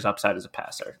Wendell Carter's upside as a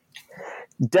passer?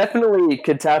 Definitely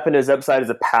could tap into his upside as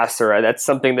a passer. That's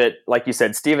something that, like you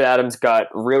said, Steven Adams got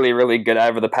really, really good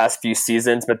at over the past few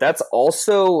seasons. But that's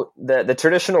also the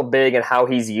traditional big, and how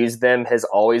he's used them has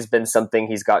always been something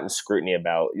he's gotten scrutiny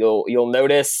about. You'll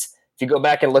notice if you go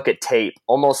back and look at tape,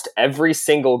 almost every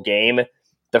single game,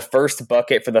 the first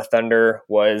bucket for the Thunder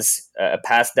was a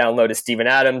pass down low to Steven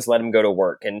Adams, let him go to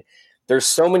work. And there's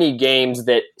so many games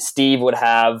that Steve would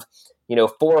have 4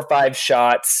 or 5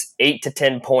 shots, 8 to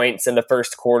 10 points in the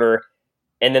first quarter,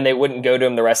 and then they wouldn't go to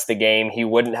him the rest of the game. He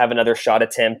wouldn't have another shot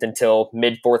attempt until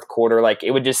mid-fourth quarter. Like,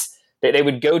 it would just, they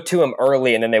would go to him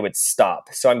early and then they would stop.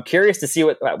 So I'm curious to see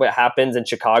what happens in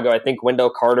Chicago. I think Wendell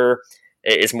Carter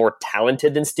is more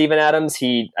talented than Steven Adams.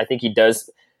 I think he does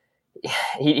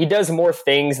more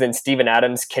things than Steven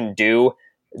Adams can do.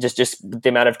 Just the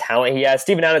amount of talent he has.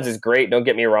 Steven Adams is great, don't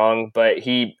get me wrong, but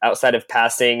he, outside of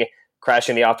passing,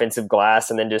 crashing the offensive glass,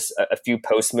 and then just a few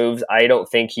post moves, I don't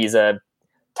think he's a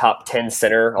top 10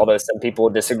 center, although some people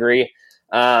would disagree.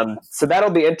 So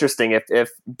that'll be interesting. If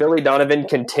Billy Donovan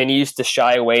continues to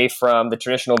shy away from the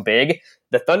traditional big,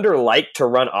 the Thunder like to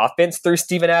run offense through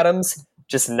Steven Adams.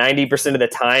 Just 90% of the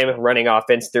time, running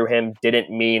offense through him didn't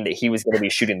mean that he was going to be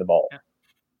shooting the ball.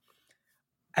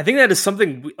 I think that is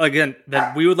something, again,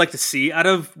 that we would like to see out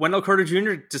of Wendell Carter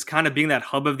Jr., just kind of being that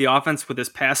hub of the offense with his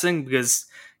passing, because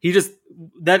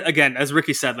that, again, as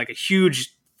Ricky said, like a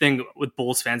huge thing with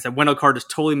Bulls fans, that Wendell Carter is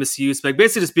totally misused, like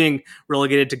basically just being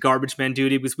relegated to garbage man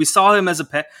duty, because we saw him as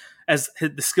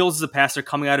the skills as a passer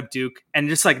coming out of Duke and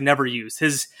just like never used.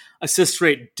 His assist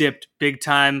rate dipped big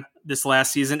time this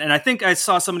last season. And I think I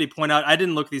saw somebody point out, I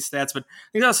didn't look at these stats, but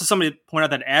I think I saw somebody point out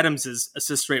that Adams'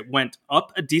 assist rate went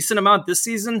up a decent amount this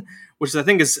season, which I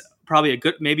think is probably a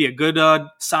good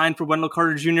sign for Wendell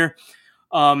Carter Jr.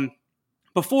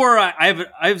 Before we're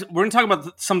going to talk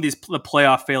about some of the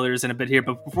playoff failures in a bit here,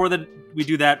 but before that we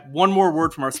do that, one more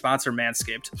word from our sponsor,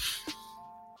 Manscaped.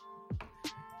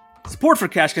 Support for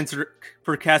Cash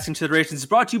Considerations is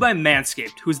brought to you by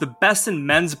Manscaped, who is the best in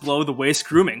men's below-the-waist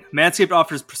grooming. Manscaped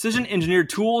offers precision-engineered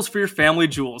tools for your family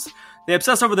jewels. They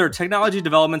obsess over their technology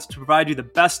developments to provide you the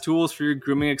best tools for your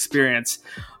grooming experience.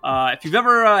 If you've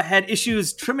ever had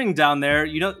issues trimming down there,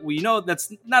 you know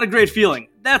that's not a great feeling.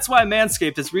 That's why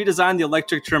Manscaped has redesigned the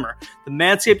electric trimmer. The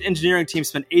Manscaped engineering team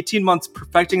spent 18 months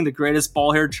perfecting the greatest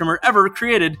ball hair trimmer ever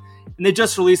created, and they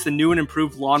just released the new and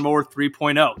improved Lawnmower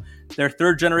 3.0. Their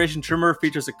third-generation trimmer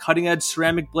features a cutting-edge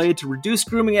ceramic blade to reduce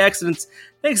grooming accidents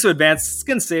thanks to advanced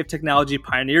skin-safe technology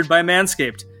pioneered by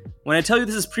Manscaped. When I tell you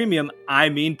this is premium, I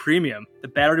mean premium. The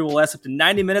battery will last up to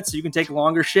 90 minutes so you can take a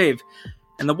longer shave.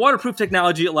 And the waterproof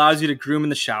technology allows you to groom in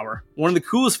the shower. One of the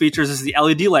coolest features is the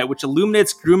LED light, which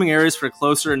illuminates grooming areas for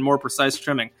closer and more precise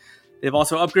trimming. They've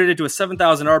also upgraded to a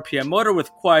 7,000 RPM motor with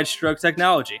quiet stroke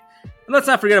technology. And And let's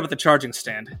not forget about the charging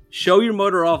stand. Show your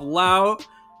motor off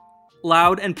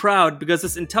loud and proud, because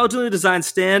this intelligently designed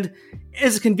stand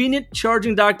is a convenient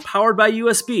charging dock powered by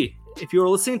USB. If you are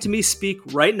listening to me speak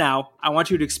right now, I want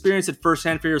you to experience it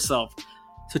firsthand for yourself.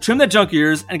 So trim that junk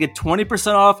ears and get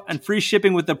 20% off and free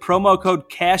shipping with the promo code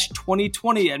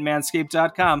CASH2020 at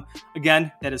manscaped.com.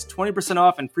 Again, that is 20%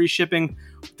 off and free shipping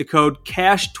with the code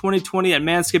CASH2020 at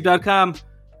manscaped.com.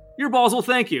 Your balls will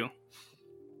thank you.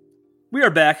 We are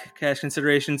back, Cash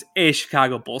Considerations, a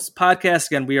Chicago Bulls podcast.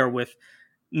 Again, we are with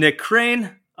Nick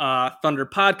Crane, Thunder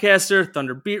podcaster,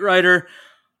 Thunder beat writer.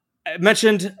 I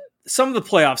mentioned some of the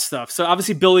playoff stuff. So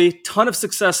obviously, Billy, ton of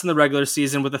success in the regular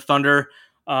season with the Thunder.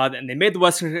 And they made the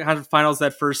Western Conference Finals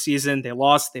that first season. They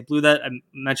lost. They blew that. I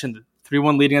mentioned the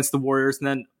 3-1 lead against the Warriors, and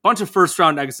then a bunch of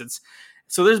first-round exits.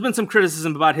 So there's been some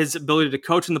criticism about his ability to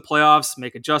coach in the playoffs,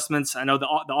 make adjustments. I know the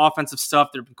offensive stuff,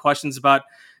 there have been questions about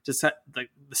just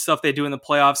like the stuff they do in the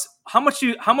playoffs. How much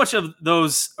of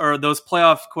those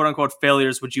playoff quote-unquote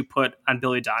failures would you put on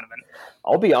Billy Donovan?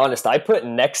 I'll be honest, I put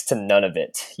next to none of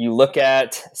it. You look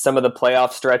at some of the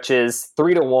playoff stretches,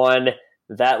 3-1,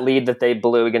 that lead that they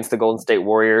blew against the Golden State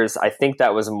Warriors, I think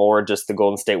that was more just the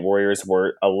Golden State Warriors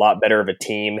were a lot better of a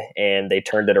team, and they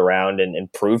turned it around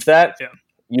and proved that.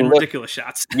 Yeah, ridiculous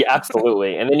shots. Yeah,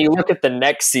 absolutely. And then you look at the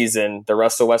next season, the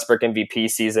Russell Westbrook MVP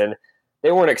season,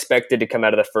 they weren't expected to come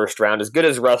out of the first round. As good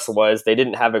as Russ was, they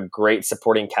didn't have a great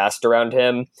supporting cast around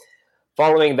him.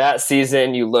 Following that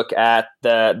season, you look at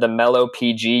the Melo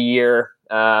PG year.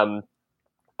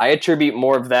 I attribute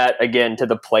more of that, again, to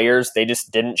the players. They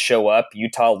just didn't show up.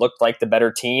 Utah looked like the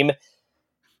better team.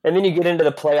 And then you get into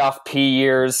the playoff P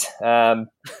years.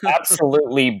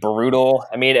 Absolutely brutal.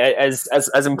 I mean, as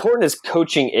important as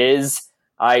coaching is,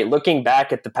 looking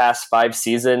back at the past 5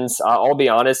 seasons, I'll be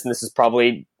honest, and this is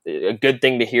probably a good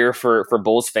thing to hear for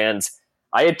Bulls fans,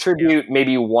 I attribute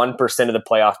maybe 1% of the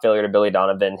playoff failure to Billy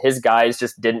Donovan. His guys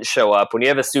just didn't show up. When you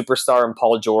have a superstar in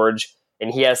Paul George,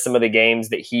 and he has some of the games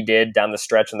that he did down the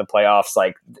stretch in the playoffs,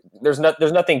 like there's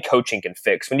nothing coaching can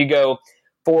fix. When you go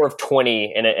 4 of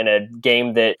 20 in a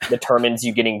game that determines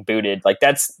you getting booted, like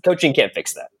coaching can't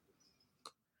fix that.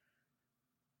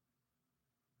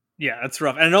 Yeah, that's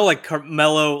rough. And I know, like,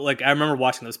 Melo, like, I remember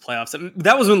watching those playoffs.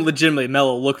 That was when legitimately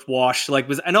Melo looked washed. Like,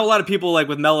 I know a lot of people, like,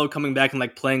 with Melo coming back and,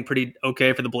 like, playing pretty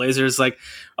okay for the Blazers, like,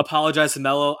 apologize to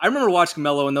Melo. I remember watching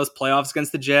Melo in those playoffs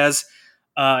against the Jazz,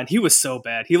 and he was so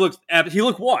bad. He looked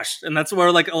washed, and that's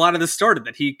where, like, a lot of this started,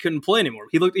 that he couldn't play anymore.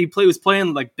 He was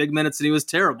playing, like, big minutes, and he was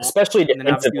terrible. Especially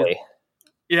defensively.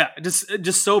 Yeah,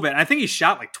 just so bad. I think he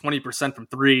shot like 20% from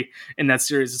 3 in that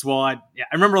series as well. I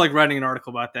remember like writing an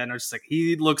article about that, and I was just like,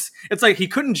 it's like he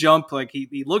couldn't jump, like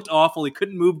he looked awful, he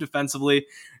couldn't move defensively. It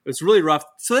was really rough.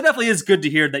 So that definitely is good to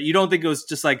hear that you don't think it was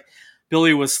just like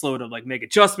Billy was slow to like make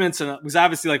adjustments, and it was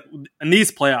obviously like in these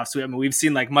playoffs, we've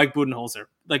seen like Mike Budenholzer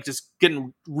like just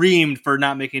getting reamed for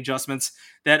not making adjustments,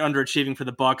 that underachieving for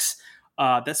the Bucks.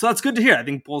 So that's good to hear. I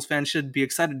think Bulls fans should be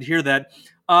excited to hear that.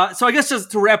 So I guess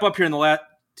just to wrap up here in the last.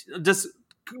 Just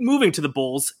moving to the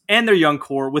Bulls and their young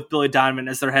core with Billy Donovan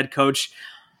as their head coach.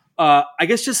 I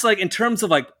guess just like in terms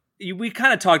of like, we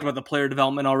kind of talked about the player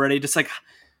development already. Just like,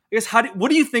 I guess,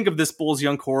 what do you think of this Bulls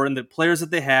young core and the players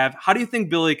that they have? How do you think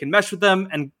Billy can mesh with them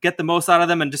and get the most out of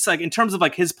them? And just like in terms of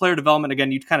like his player development,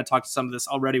 again, you kind of talked to some of this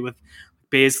already with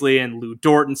Bazley and Lou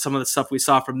Dort and some of the stuff we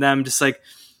saw from them. Just like,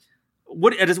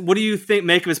 what do you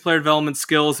make of his player development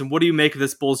skills, and what do you make of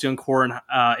this Bulls young core? And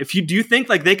do you think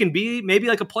like they can be maybe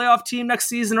like a playoff team next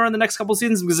season or in the next couple of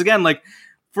seasons? Because again, like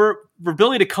for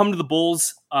Billy to come to the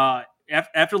Bulls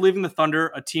after leaving the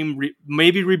Thunder, a team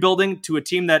maybe rebuilding, to a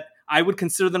team that I would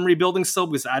consider them rebuilding still,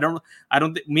 because I don't.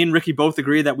 Me and Ricky both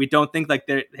agree that we don't think like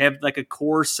they have like a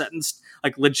core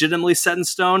legitimately set in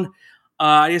stone.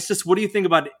 It's just, what do you think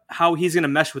about how he's going to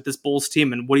mesh with this Bulls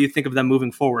team, and what do you think of them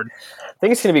moving forward? I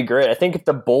think it's going to be great. I think if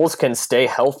the Bulls can stay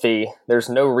healthy, there's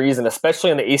no reason,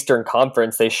 especially in the Eastern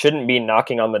Conference, they shouldn't be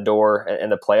knocking on the door in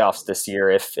the playoffs this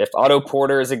year. If Otto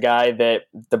Porter is a guy that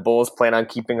the Bulls plan on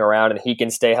keeping around and he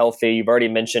can stay healthy, you've already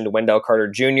mentioned Wendell Carter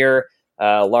Jr.,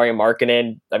 Lauri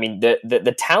Markkanen. I mean,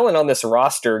 the talent on this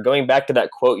roster, going back to that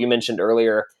quote you mentioned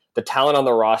earlier, the talent on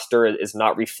the roster is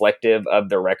not reflective of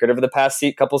the record over the past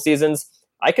couple seasons.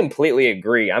 I completely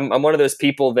agree. I'm one of those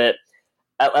people that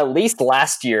at least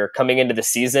last year coming into the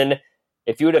season,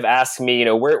 if you would have asked me,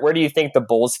 where do you think the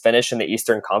Bulls finish in the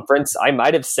Eastern Conference? I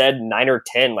might have said 9 or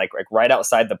 10, like right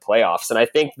outside the playoffs. And I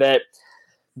think that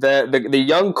the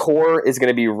young core is going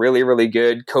to be really, really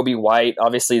good. Kobe White,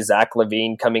 obviously Zach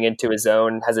LaVine coming into his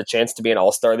own, has a chance to be an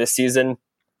all-star this season.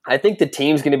 I think the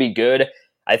team's going to be good.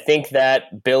 I think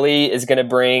that Billy is going to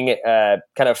bring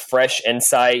kind of fresh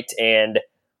insight and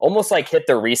almost like hit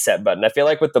the reset button. I feel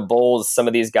like with the Bulls, some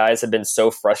of these guys have been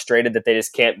so frustrated that they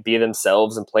just can't be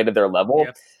themselves and play to their level.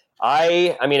 Yep.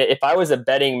 I mean, if I was a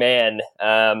betting man,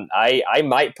 I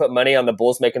might put money on the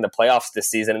Bulls making the playoffs this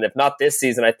season. And if not this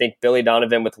season, I think Billy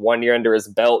Donovan with 1 year under his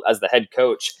belt as the head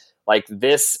coach, like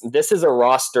this is a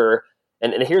roster.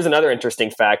 And here's another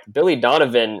interesting fact. Billy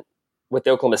Donovan with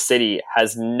Oklahoma City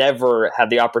has never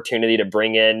had the opportunity to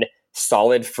bring in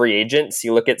solid free agents.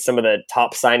 You look at some of the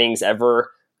top signings ever,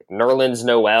 Nerlens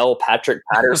Noel, Patrick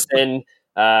Patterson,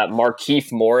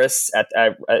 Markieff Morris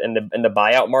in the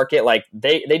buyout market. Like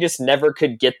they just never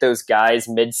could get those guys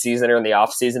mid-season or in the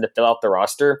offseason to fill out the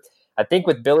roster. I think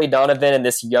with Billy Donovan and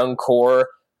this young core,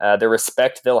 the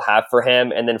respect they'll have for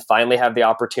him, and then finally have the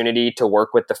opportunity to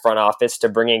work with the front office to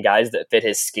bring in guys that fit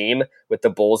his scheme, with the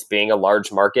Bulls being a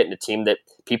large market and a team that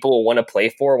people will want to play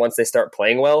for once they start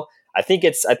playing well. I think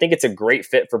it's a great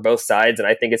fit for both sides, and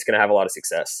I think it's going to have a lot of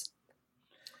success.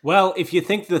 Well, if you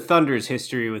think the Thunder's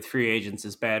history with free agents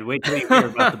is bad, wait till you hear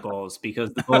about the Bulls,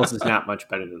 because the Bulls is not much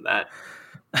better than that.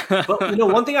 But,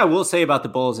 one thing I will say about the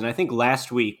Bulls, and I think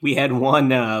last week we had one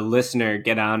listener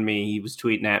get on me. He was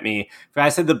tweeting at me. I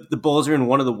said the Bulls are in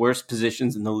one of the worst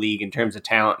positions in the league in terms of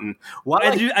talent. And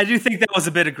I do think that was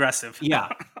a bit aggressive. Yeah,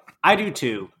 I do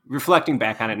too, reflecting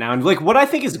back on it now. And what I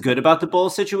think is good about the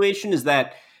Bulls situation is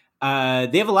that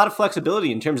they have a lot of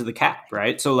flexibility in terms of the cap,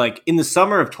 right? So in the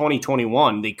summer of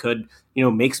 2021, they could,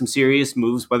 make some serious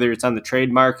moves, whether it's on the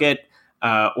trade market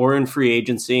or in free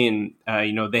agency. And,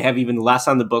 they have even less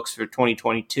on the books for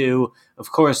 2022.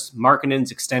 Of course, Markkanen's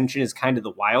extension is kind of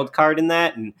the wild card in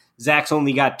that. And Zach's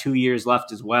only got 2 years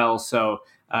left as well. So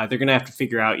they're going to have to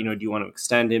figure out, do you want to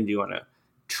extend him? Do you want to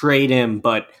trade him?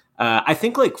 But I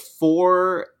think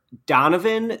for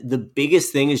Donovan, the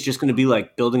biggest thing is just going to be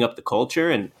building up the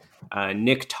culture. And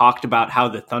Nick talked about how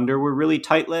the Thunder were really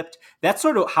tight-lipped. That's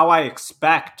sort of how I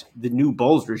expect the new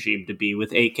Bulls regime to be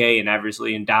with AK and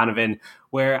Eversley and Donovan,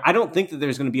 where I don't think that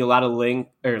there's going to be a lot of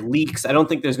leaks. I don't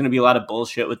think there's going to be a lot of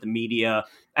bullshit with the media.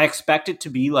 I expect it to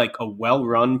be a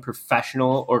well-run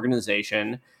professional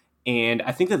organization. And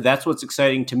I think that that's what's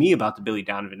exciting to me about the Billy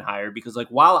Donovan hire, because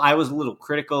while I was a little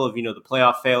critical of, the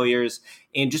playoff failures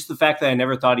and just the fact that I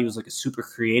never thought he was a super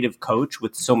creative coach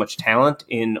with so much talent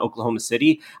in Oklahoma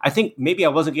City, I think maybe I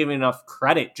wasn't giving enough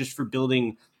credit just for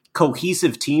building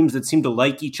cohesive teams that seem to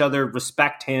like each other,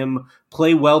 respect him,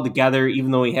 play well together,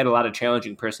 even though he had a lot of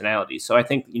challenging personalities. So I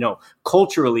think,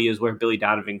 culturally is where Billy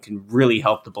Donovan can really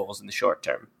help the Bulls in the short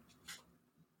term.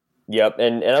 Yep,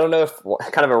 and I don't know if,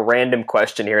 kind of a random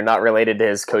question here, not related to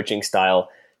his coaching style.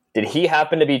 Did he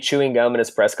happen to be chewing gum in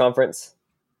his press conference?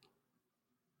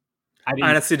 I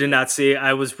honestly did not see.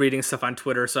 I was reading stuff on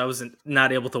Twitter, so I wasn't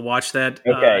not able to watch that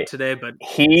today. But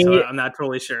so I'm not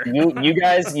totally sure. you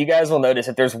guys will notice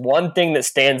if there's one thing that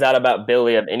stands out about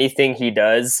Billy of anything he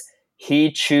does,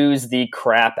 he chews the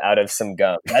crap out of some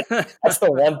gum. That's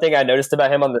the one thing I noticed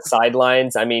about him on the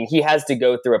sidelines. I mean, he has to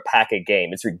go through a pack a game.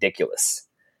 It's ridiculous.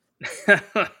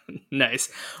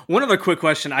 Nice. One other quick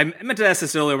question. I meant to ask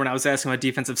this earlier when I was asking about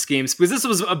defensive schemes, because this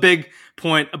was a big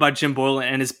point about Jim Boylen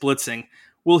and his blitzing.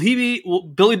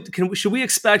 Should we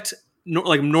expect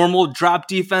normal drop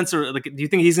defense, or do you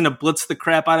think he's going to blitz the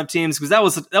crap out of teams? Because that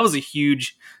was a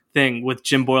huge thing with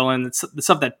Jim Boylen. It's the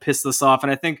stuff that pissed us off.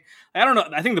 And I think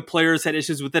the players had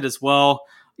issues with it as well,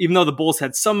 even though the Bulls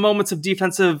had some moments of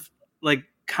defensive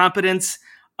competence.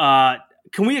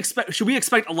 Should we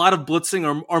expect a lot of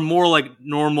blitzing or more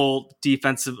normal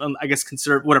defensive,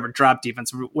 drop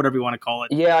defense, whatever you want to call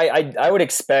it? Yeah, I would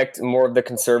expect more of the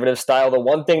conservative style. The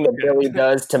one thing that Billy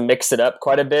does to mix it up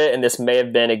quite a bit, and this may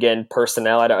have been, again,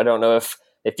 personnel. I don't know if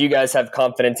you guys have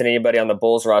confidence in anybody on the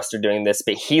Bulls roster doing this,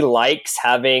 but he likes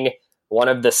having one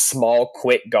of the small,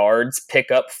 quick guards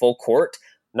pick up full court,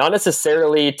 not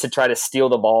necessarily to try to steal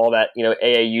the ball, that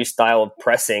AAU style of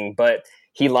pressing, but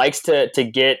he likes to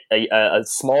get a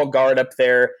small guard up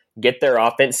there, get their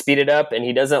offense speeded up, and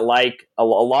he doesn't like a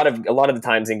lot of the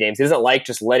times in games, he doesn't like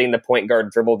just letting the point guard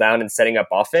dribble down and setting up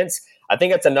offense. I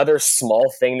think that's another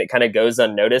small thing that kind of goes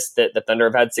unnoticed, that the Thunder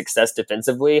have had success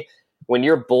defensively. When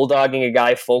you're bulldogging a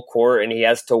guy full court and he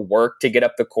has to work to get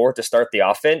up the court to start the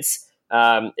offense,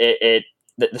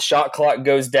 the shot clock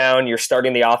goes down. You're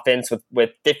starting the offense with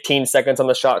 15 seconds on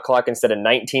the shot clock instead of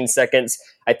 19 seconds.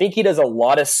 I think he does a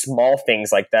lot of small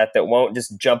things like that won't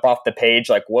just jump off the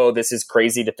page whoa, this is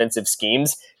crazy defensive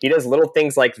schemes. He does little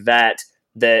things like that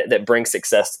bring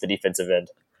success to the defensive end.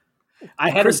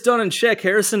 Chris Dunn and Shaq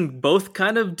Harrison both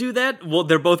kind of do that. Well,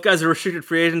 they're both guys are restricted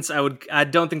free agents. I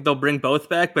don't think they'll bring both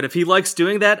back, but if he likes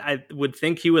doing that, I would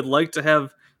think he would like to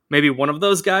have maybe one of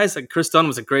those guys. Like Chris Dunn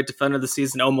was a great defender this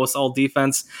season, almost all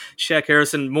defense. Shaq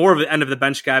Harrison, more of an end of the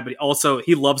bench guy, but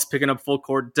he loves picking up full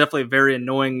court. Definitely a very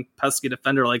annoying, pesky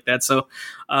defender like that. So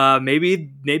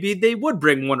maybe they would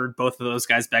bring one or both of those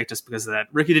guys back just because of that.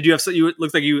 Ricky, did you have? You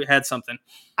looked like you had something.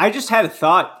 I just had a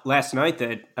thought last night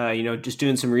that just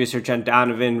doing some research on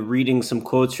Donovan, reading some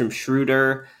quotes from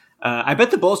Schroeder. I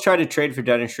bet the Bulls tried to trade for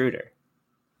Dennis Schroeder.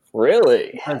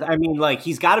 Really? I mean, like,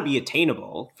 he's got to be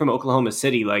attainable from Oklahoma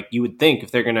City. Like, you would think if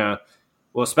they're going to,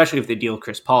 well, especially if they deal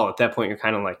Chris Paul, at that point you're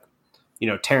kind of like,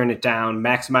 tearing it down,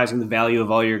 maximizing the value of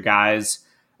all your guys.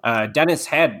 Dennis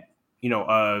had,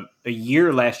 a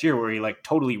year last year where he like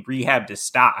totally rehabbed his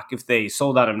stock. If they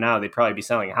sold on him now, they'd probably be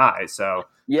selling high. So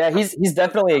yeah, he's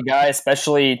definitely a guy,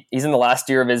 especially he's in the last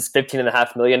year of his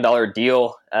 $15.5 million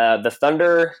deal. The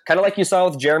Thunder, kind of like you saw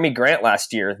with Jeremy Grant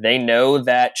last year, they know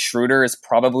that Schroeder is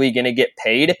probably going to get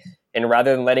paid. And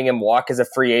rather than letting him walk as a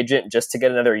free agent just to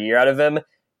get another year out of him,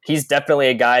 he's definitely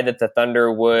a guy that the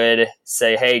Thunder would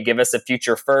say, hey, give us a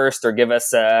future first, or give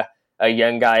us a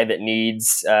young guy that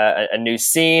needs a new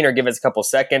scene, or give us a couple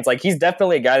seconds. Like, he's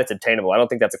definitely a guy that's attainable. I don't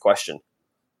think that's a question.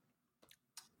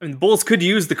 I mean, the Bulls could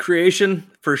use the creation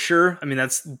for sure. I mean,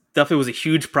 that's definitely was a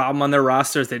huge problem on their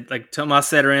rosters. They Tomas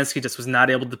Satoransky just was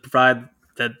not able to provide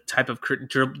that type of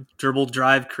dribble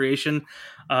drive creation.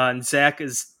 And Zach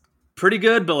is pretty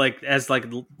good, but like as like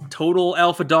total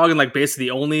alpha dog and like basically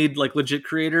the only like legit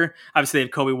creator. Obviously, they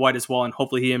have Kobe White as well, and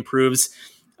hopefully he improves.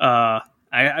 I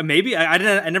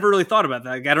never really thought about that.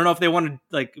 Like, I don't know if they wanted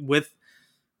like with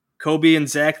Kobe and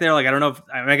Zach there. Like, I don't know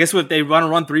I guess if they want to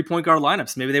run 3-point guard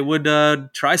lineups, maybe they would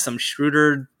try some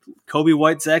Schroeder, Kobe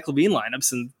White, Zach LaVine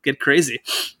lineups and get crazy.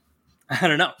 I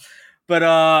don't know. But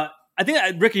I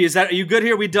think, Ricky, are you good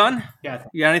here? We done? Yeah.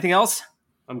 You got anything else?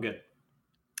 I'm good.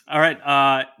 All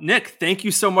right. Nick, thank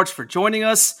you so much for joining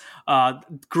us.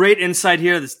 Great insight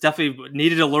here. This definitely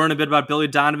needed to learn a bit about Billy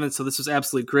Donovan, so this was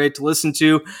absolutely great to listen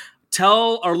to.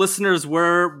 Tell our listeners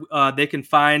where they can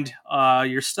find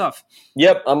your stuff.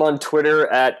 Yep, I'm on Twitter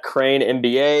at Crane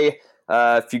NBA.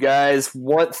 If you guys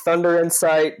want Thunder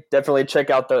insight, definitely check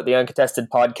out the Uncontested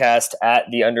podcast at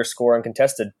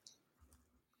 _Uncontested.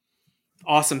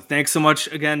 Awesome. Thanks so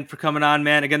much again for coming on,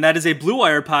 man. Again, that is a Blue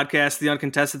Wire podcast, The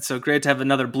Uncontested, so great to have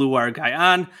another Blue Wire guy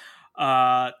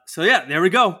on. So yeah, there we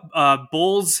go.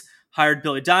 Bulls hired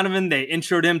Billy Donovan. They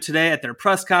introed him today at their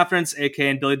press conference, aka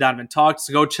and Billy Donovan Talked.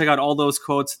 So go check out all those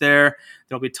quotes there.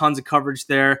 There'll be tons of coverage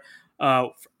there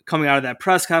coming out of that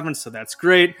press conference, so that's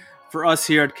great. For us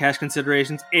here at Cash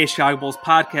Considerations, a Chicago Bulls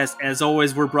podcast, as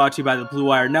always, we're brought to you by the Blue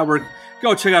Wire Network.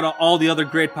 Go check out all the other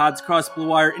great pods across Blue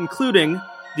Wire, including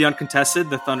The Uncontested,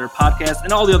 the Thunder podcast,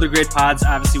 and all the other great pods,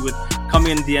 obviously with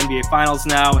coming into the NBA Finals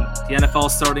now and the NFL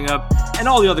starting up, and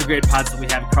all the other great pods that we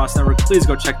have across the network. Please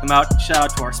go check them out. Shout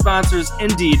out to our sponsors,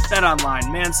 Indeed, BetOnline,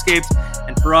 Manscaped,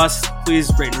 and for us, please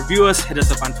rate and review us. Hit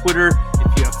us up on Twitter.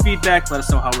 If you have feedback, let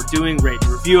us know how we're doing. Rate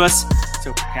and review us.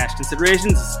 So for Cash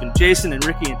Considerations, this has been Jason and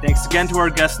Ricky, and thanks again to our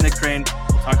guest, Nick Crane.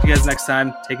 We'll talk to you guys next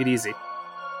time. Take it easy.